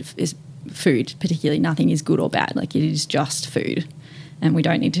good is food, particularly nothing is good or bad. Like it is just food, and we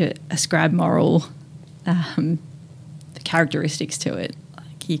don't need to ascribe moral characteristics to it.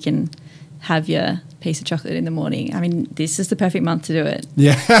 Like you can have your piece of chocolate in the morning. I mean, this is the perfect month to do it.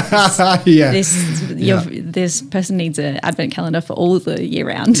 Yeah. This person needs an advent calendar for all the year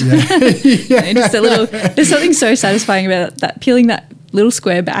round. Yeah. There's something so satisfying about that, peeling that little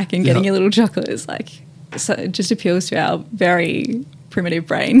square back and getting a little chocolate is it just appeals to our very primitive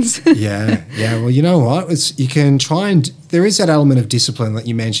brains. Yeah. Well, you know what? You can try and there is that element of discipline that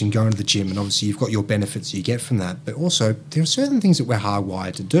you mentioned, going to the gym, and obviously you've got your benefits you get from that. But also there are certain things that we're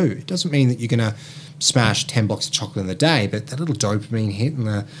hardwired to do. It doesn't mean that you're going to smash 10 blocks of chocolate in a day, but that little dopamine hit and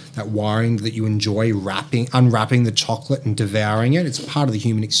that wiring that you enjoy unwrapping the chocolate and devouring it, it's part of the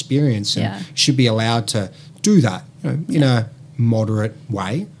human experience, and you should be allowed to do that in a moderate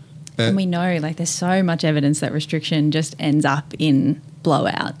way. And we know, there's so much evidence that restriction just ends up in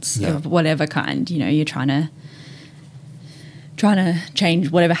blowouts of whatever kind. You're trying to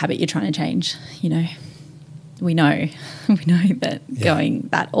change whatever habit you're trying to change. We know that going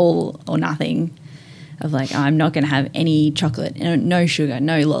that all or nothing of I'm not going to have any chocolate, no sugar,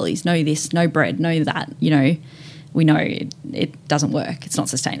 no lollies, no this, no bread, no that. We know it doesn't work. It's not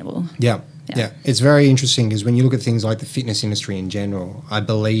sustainable. Yeah. It's very interesting because when you look at things like the fitness industry in general, I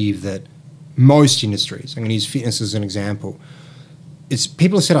believe that most industries, I'm going to use fitness as an example,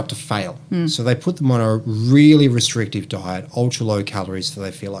 people are set up to fail. So they put them on a really restrictive diet, ultra low calories so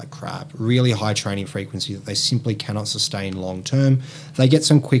they feel like crap, really high training frequency that they simply cannot sustain long term. They get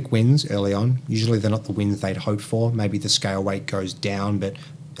some quick wins early on. Usually they're not the wins they'd hoped for. Maybe the scale weight goes down, but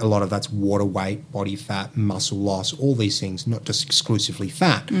a lot of that's water weight, body fat, muscle loss, all these things, not just exclusively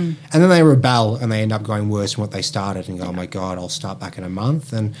fat. And then they rebel and they end up going worse than what they started and go, oh my God, I'll start back in a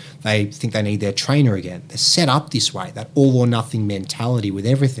month. And they think they need their trainer again. They're set up this way, that all or nothing mentality with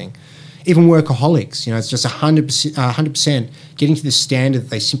everything. Even workaholics, it's just 100% getting to this standard that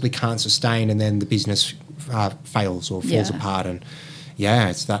they simply can't sustain, and then the business fails or falls apart. And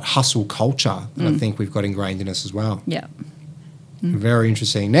it's that hustle culture that I think we've got ingrained in us as well. Yeah. Very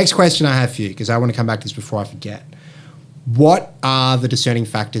interesting. Next question I have for you, because I want to come back to this before I forget. What are the discerning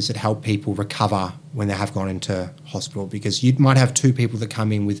factors that help people recover when they have gone into hospital? Because you might have two people that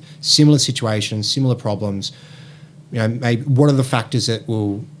come in with similar situations, similar problems. Maybe what are the factors that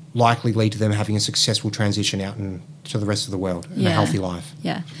will likely lead to them having a successful transition out into the rest of the world and a healthy life?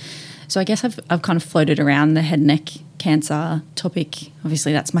 Yeah. So I guess I've kind of floated around the head and neck cancer topic.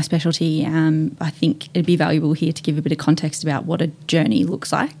 Obviously, that's my specialty. I think it'd be valuable here to give a bit of context about what a journey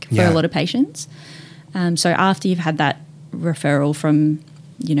looks like for a lot of patients. So after you've had that referral from,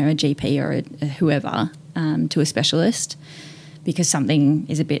 a GP or whoever to a specialist because something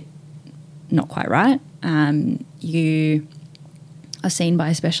is a bit not quite right, you are seen by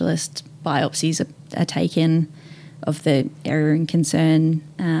a specialist, biopsies are taken of the area in concern,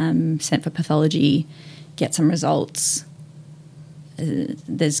 sent for pathology, get some results.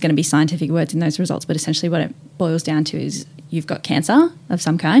 There's going to be scientific words in those results, but essentially what it boils down to is you've got cancer of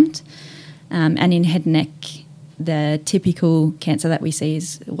some kind. And in head and neck, the typical cancer that we see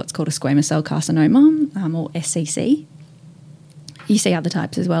is what's called a squamous cell carcinoma, or SCC. You see other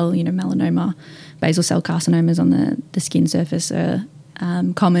types as well, melanoma, basal cell carcinomas on the skin surface are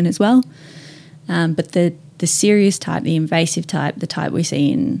common as well. But the serious type, the invasive type, the type we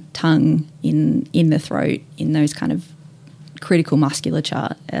see in tongue, in the throat, in those kind of critical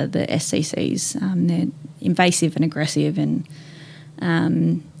musculature, the SCCs, they're invasive and aggressive and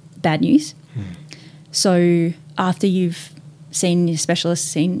bad news. So after you've seen your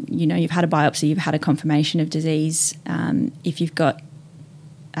specialist, you've had a biopsy, you've had a confirmation of disease, if you've had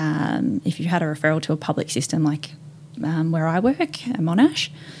a referral to a public system like where I work at Monash,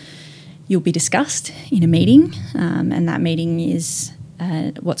 you'll be discussed in a meeting, and that meeting is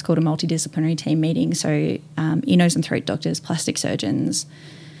what's called a multidisciplinary team meeting. So ear, nose and throat doctors, plastic surgeons,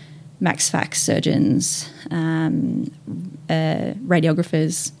 max fax surgeons,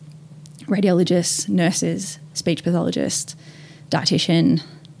 radiographers, radiologists, nurses, speech pathologist, dietitian,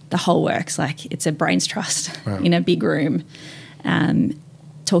 the whole works. Like it's a brains trust in a big room,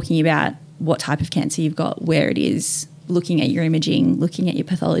 talking about what type of cancer you've got, where it is, looking at your imaging, looking at your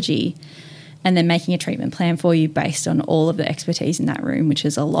pathology, and then making a treatment plan for you based on all of the expertise in that room, which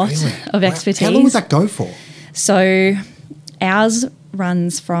is a lot of expertise. How long would that go for? So ours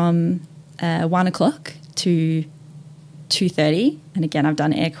runs from 1 o'clock to 2:30, and again I've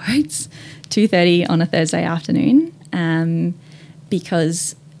done air quotes, 2:30 on a Thursday afternoon,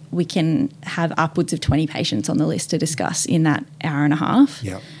 because we can have upwards of 20 patients on the list to discuss in that hour and a half.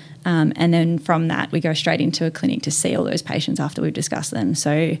 Yeah. And then from that we go straight into a clinic to see all those patients after we've discussed them.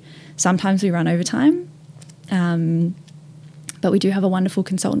 So sometimes we run overtime, but we do have a wonderful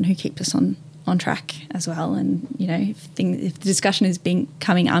consultant who keeps us on track as well. And, if the discussion is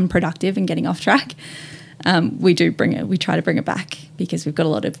becoming unproductive and getting off track, we try to bring it back because we've got a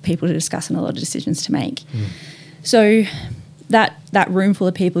lot of people to discuss and a lot of decisions to make. So that room full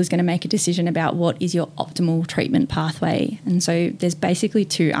of people is going to make a decision about what is your optimal treatment pathway. And so there's basically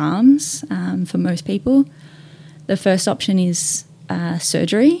two arms for most people. The first option is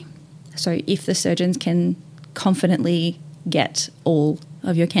surgery. So if the surgeons can confidently get all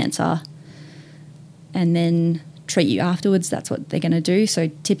of your cancer and then treat you afterwards, that's what they're going to do. So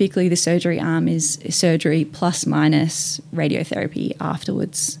typically the surgery arm is surgery plus minus radiotherapy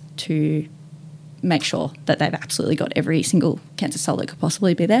afterwards to make sure that they've absolutely got every single cancer cell that could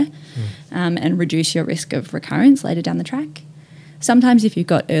possibly be there, and reduce your risk of recurrence later down the track. Sometimes if you've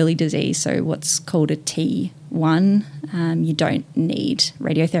got early disease, so what's called a T1, you don't need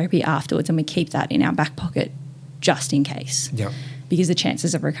radiotherapy afterwards, and we keep that in our back pocket just in case, because the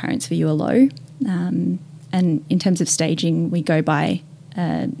chances of recurrence for you are low. And in terms of staging, we go by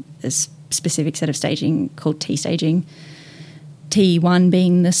a specific set of staging called T staging, T1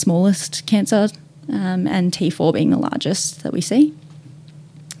 being the smallest cancer, and T4 being the largest that we see.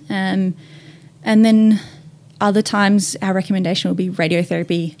 And then other times our recommendation will be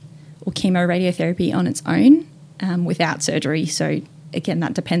radiotherapy or chemoradiotherapy on its own, without surgery. So again,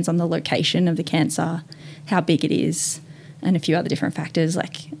 that depends on the location of the cancer, how big it is, and a few other different factors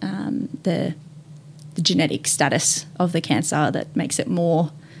like the genetic status of the cancer that makes it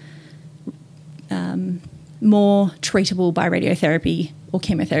more treatable by radiotherapy or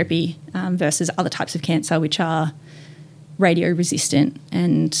chemotherapy versus other types of cancer which are radio resistant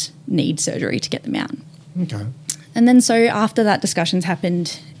and need surgery to get them out. Okay. And then so after that discussion's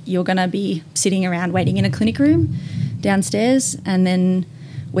happened, you're going to be sitting around waiting in a clinic room downstairs, and then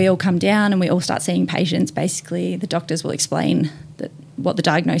we all come down and we all start seeing patients. Basically, the doctors will explain what the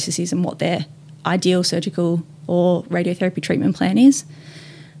diagnosis is and what their ideal surgical or radiotherapy treatment plan is.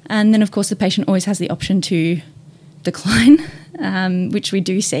 And then, of course, the patient always has the option to decline, which we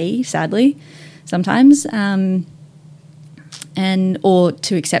do see, sadly, sometimes. or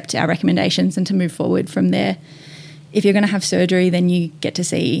to accept our recommendations and to move forward from there. If you're going to have surgery, then you get to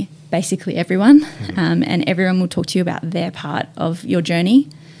see basically everyone, and everyone will talk to you about their part of your journey.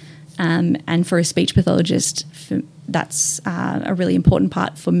 And for a speech pathologist, that's a really important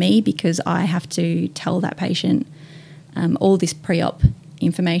part for me, because I have to tell that patient all this pre-op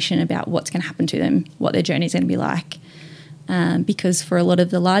information about what's going to happen to them, what their journey is going to be like. Because for a lot of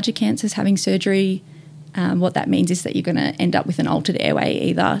the larger cancers, having surgery, what that means is that you're going to end up with an altered airway,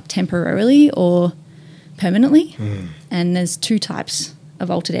 either temporarily or permanently. And there's two types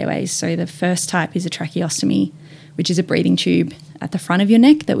of altered airways. So the first type is a tracheostomy, which is a breathing tube at the front of your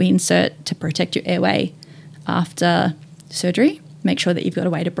neck that we insert to protect your airway after surgery. Make sure that you've got a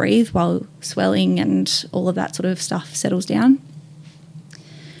way to breathe while swelling and all of that sort of stuff settles down.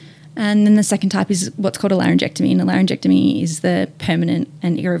 And then the second type is what's called a laryngectomy. And a laryngectomy is the permanent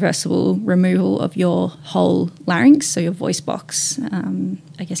and irreversible removal of your whole larynx, so your voice box,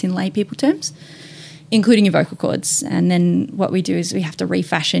 I guess in lay people terms, including your vocal cords. And then what we do is we have to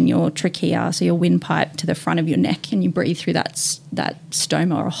refashion your trachea, so your windpipe, to the front of your neck, and you breathe through that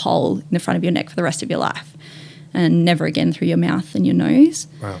stoma or hole in the front of your neck for the rest of your life, and never again through your mouth and your nose.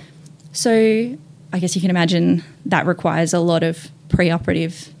 Wow. So I guess you can imagine that requires a lot of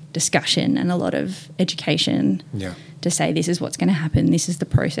preoperative discussion and a lot of education to say this is what's going to happen, this is the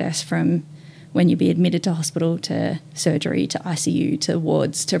process from when you be admitted to hospital to surgery to ICU to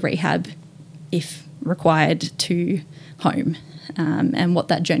wards to rehab, if required, to home, and what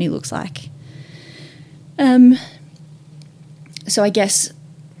that journey looks like. So I guess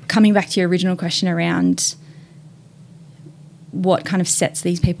coming back to your original question around what kind of sets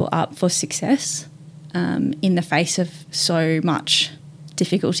these people up for success in the face of so much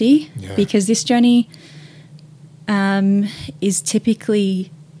difficulty, because this journey is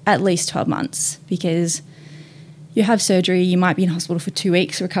typically at least 12 months, because you have surgery, you might be in hospital for 2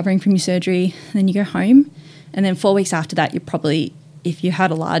 weeks recovering from your surgery, and then you go home, and then 4 weeks after that, you're probably, if you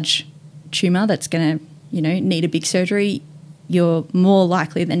had a large tumour that's going to, need a big surgery, you're more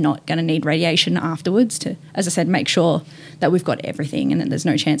likely than not going to need radiation afterwards to, as I said, make sure that we've got everything and that there's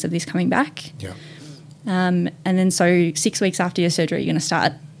no chance of this coming back. And then so 6 weeks after your surgery, you're going to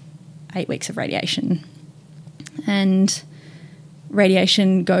start 8 weeks of radiation. And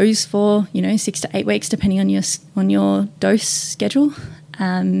radiation goes for, 6 to 8 weeks, depending on your dose schedule.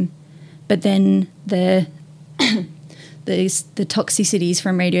 But then the toxicities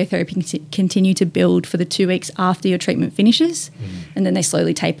from radiotherapy continue to build for the 2 weeks after your treatment finishes, and then they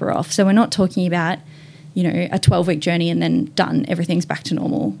slowly taper off. So we're not talking about, a 12-week journey and then done, everything's back to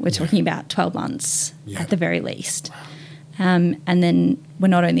normal. We're talking about 12 months at the very least. And then we're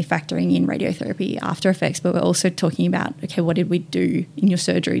not only factoring in radiotherapy after effects, but we're also talking about, okay, what did we do in your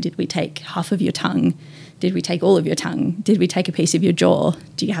surgery? Did we take half of your tongue? Did we take all of your tongue? Did we take a piece of your jaw?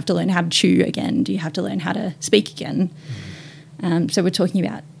 Do you have to learn how to chew again? Do you have to learn how to speak again? So we're talking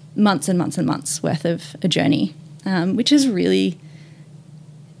about months and months and months worth of a journey, which is really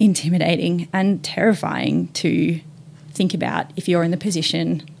intimidating and terrifying to think about if you're in the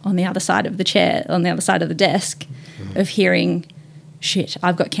position on the other side of the chair, on the other side of the desk, of hearing, shit,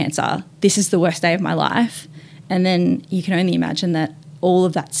 I've got cancer, this is the worst day of my life. And then you can only imagine that all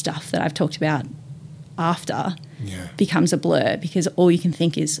of that stuff that I've talked about after becomes a blur, because all you can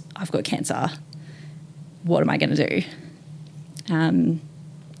think is, I've got cancer, what am I going to do?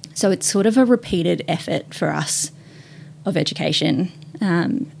 So it's sort of a repeated effort for us of education,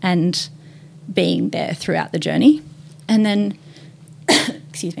 and being there throughout the journey. And then,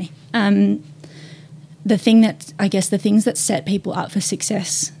 excuse me, the things that set people up for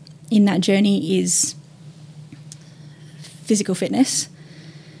success in that journey is physical fitness,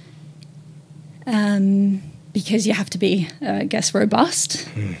 because you have to be, robust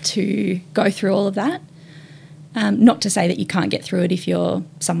to go through all of that. Not to say that you can't get through it if you're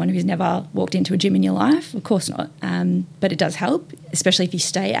someone who's never walked into a gym in your life, of course not, but it does help, especially if you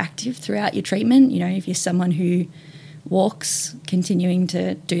stay active throughout your treatment. If you're someone who walks, continuing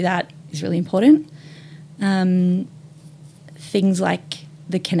to do that is really important. Things like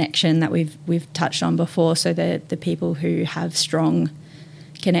the connection that we've touched on before, so the people who have strong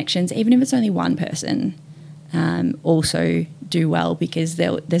connections, even if it's only one person, also do well, because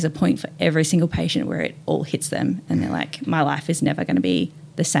there's a point for every single patient where it all hits them and they're like, my life is never going to be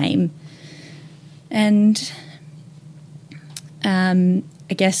the same. And I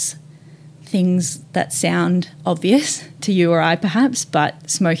guess things that sound obvious to you or I perhaps, but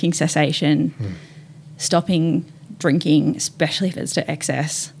smoking cessation, stopping drinking, especially if it's to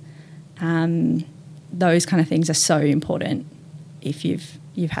excess, those kind of things are so important if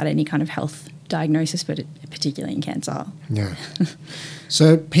you've had any kind of health diagnosis, but particularly in cancer. Yeah.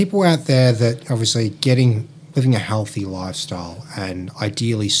 So people out there that obviously living a healthy lifestyle and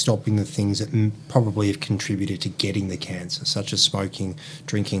ideally stopping the things that probably have contributed to getting the cancer, such as smoking,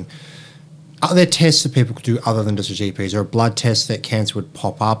 drinking. Are there tests that people could do other than just a GP? Is there a blood test that cancer would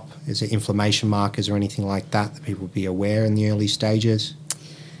pop up? Is there inflammation markers or anything like that that people would be aware in the early stages?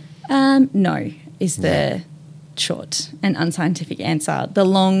 No, is the short and unscientific answer. The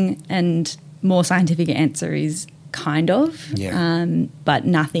long and more scientific answer is kind of, but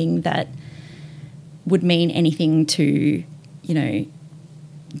nothing that would mean anything to,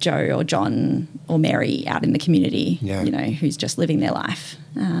 Joe or John or Mary out in the community, who's just living their life.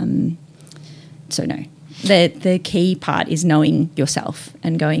 So no, the key part is knowing yourself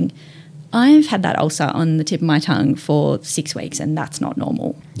and going, I've had that ulcer on the tip of my tongue for 6 weeks and that's not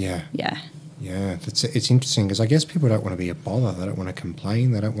normal. Yeah. Yeah. Yeah, it's interesting because I guess people don't want to be a bother. They don't want to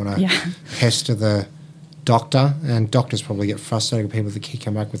complain. They don't want to pester the doctor, and doctors probably get frustrated with people that keep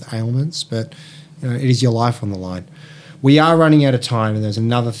coming back with ailments, but it is your life on the line. We are running out of time, and there's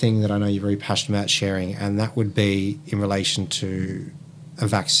another thing that I know you're very passionate about sharing, and that would be in relation to a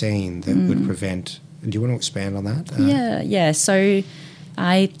vaccine that would prevent. Do you want to expand on that? Yeah. So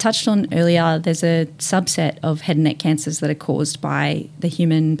I touched on earlier, there's a subset of head and neck cancers that are caused by the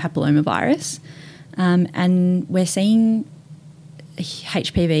human papillomavirus, and we're seeing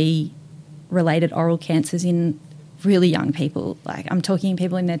HPV-related oral cancers in really young people. Like I'm talking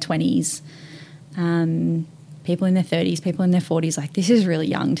people in their 20s, people in their 30s, people in their 40s. Like this is really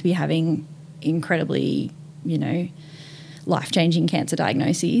young to be having incredibly, life-changing cancer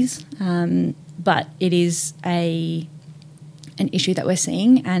diagnoses. But it is an issue that we're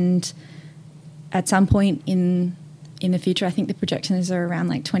seeing, and at some point in the future, I think the projections are around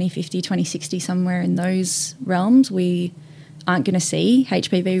like 2050, 2060, somewhere in those realms, we aren't going to see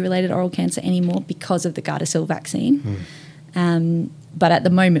HPV-related oral cancer anymore because of the Gardasil vaccine. But at the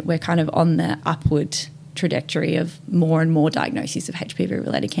moment, we're kind of on the upward trajectory of more and more diagnoses of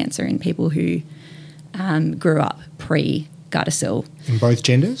HPV-related cancer in people who grew up pre-Gardasil. In both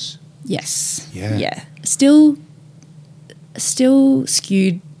genders? Yes. Yeah. Still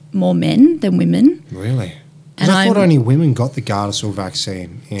skewed more men than women. Really? And I thought only women got the Gardasil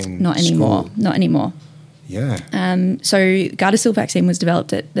vaccine in Not school. anymore. Yeah. So Gardasil vaccine was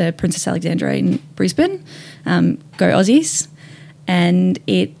developed at the Princess Alexandra in Brisbane. Go Aussies. And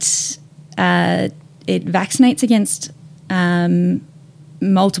it vaccinates against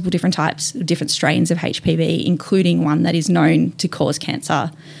multiple different types, different strains of HPV, including one that is known to cause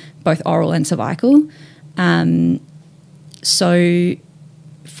cancer, both oral and cervical. So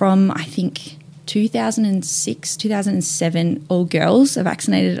from, I think, 2006, 2007, all girls are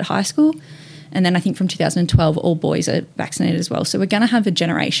vaccinated at high school. And then I think from 2012, all boys are vaccinated as well. So we're going to have a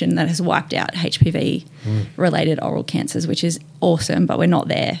generation that has wiped out HPV-related oral cancers, which is awesome, but we're not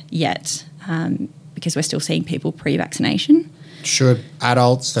there yet because we're still seeing people pre-vaccination. Should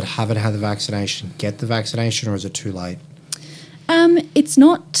adults that haven't had the vaccination get the vaccination, or is it too late? It's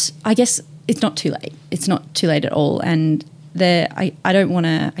not, I guess, it's not too late. It's not too late at all. And I don't want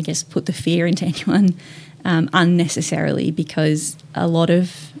to, I guess, put the fear into anyone unnecessarily, because a lot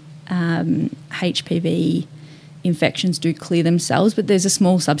of HPV infections do clear themselves, but there's a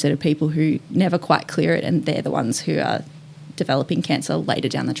small subset of people who never quite clear it, and they're the ones who are developing cancer later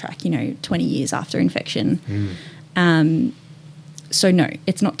down the track, 20 years after infection. So no,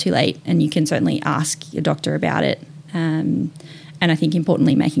 it's not too late, and you can certainly ask your doctor about it. And I think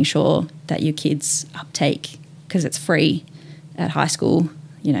importantly, making sure that your kids uptake, because it's free at high school,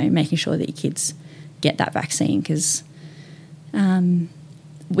 making sure that your kids get that vaccine, because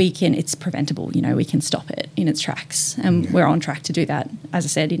it's preventable, we can stop it in its tracks, and we're on track to do that, as I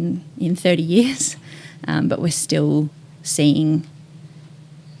said, in 30 years, but we're still seeing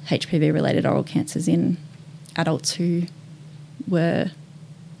HPV-related oral cancers in adults who were,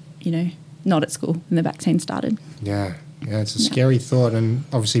 not at school when the vaccine started. Yeah, it's a scary thought, and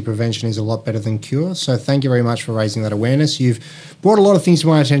obviously prevention is a lot better than cure. So thank you very much for raising that awareness. You've brought a lot of things to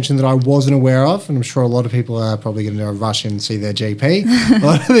my attention that I wasn't aware of, and I'm sure a lot of people are probably going to rush in and see their GP. A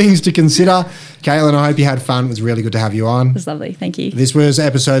lot of things to consider. Katelyn, I hope you had fun. It was really good to have you on. It was lovely. Thank you. This was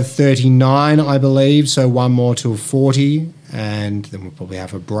episode 39, I believe, so one more till 40, and then we'll probably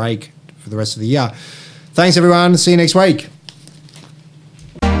have a break for the rest of the year. Thanks, everyone. See you next week.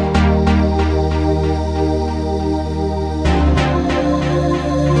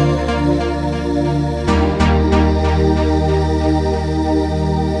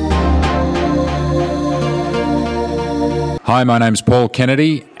 Hi, my name's Paul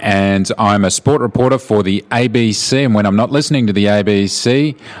Kennedy, and I'm a sport reporter for the ABC. And when I'm not listening to the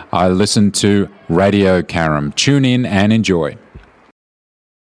ABC, I listen to Radio Caram. Tune in and enjoy.